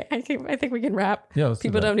 Okay, I think we can wrap. Yeah. Let's do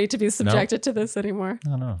People that. don't need to be subjected to this anymore. I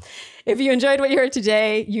don't know. If you enjoyed what you heard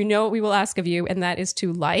today, you know what we will ask of you, and that is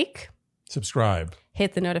to like, Subscribe.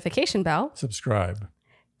 hit the notification bell, Subscribe.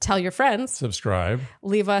 tell your friends, Subscribe.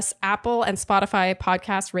 leave us Apple and Spotify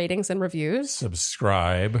podcast ratings and reviews,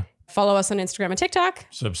 Subscribe. follow us on Instagram and TikTok,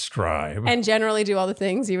 Subscribe. and generally do all the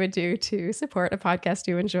things you would do to support a podcast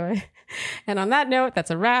you enjoy. And on that note,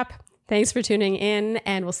 that's a wrap. Thanks for tuning in,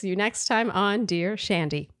 and we'll see you next time on Dear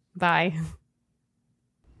Shandy. Bye.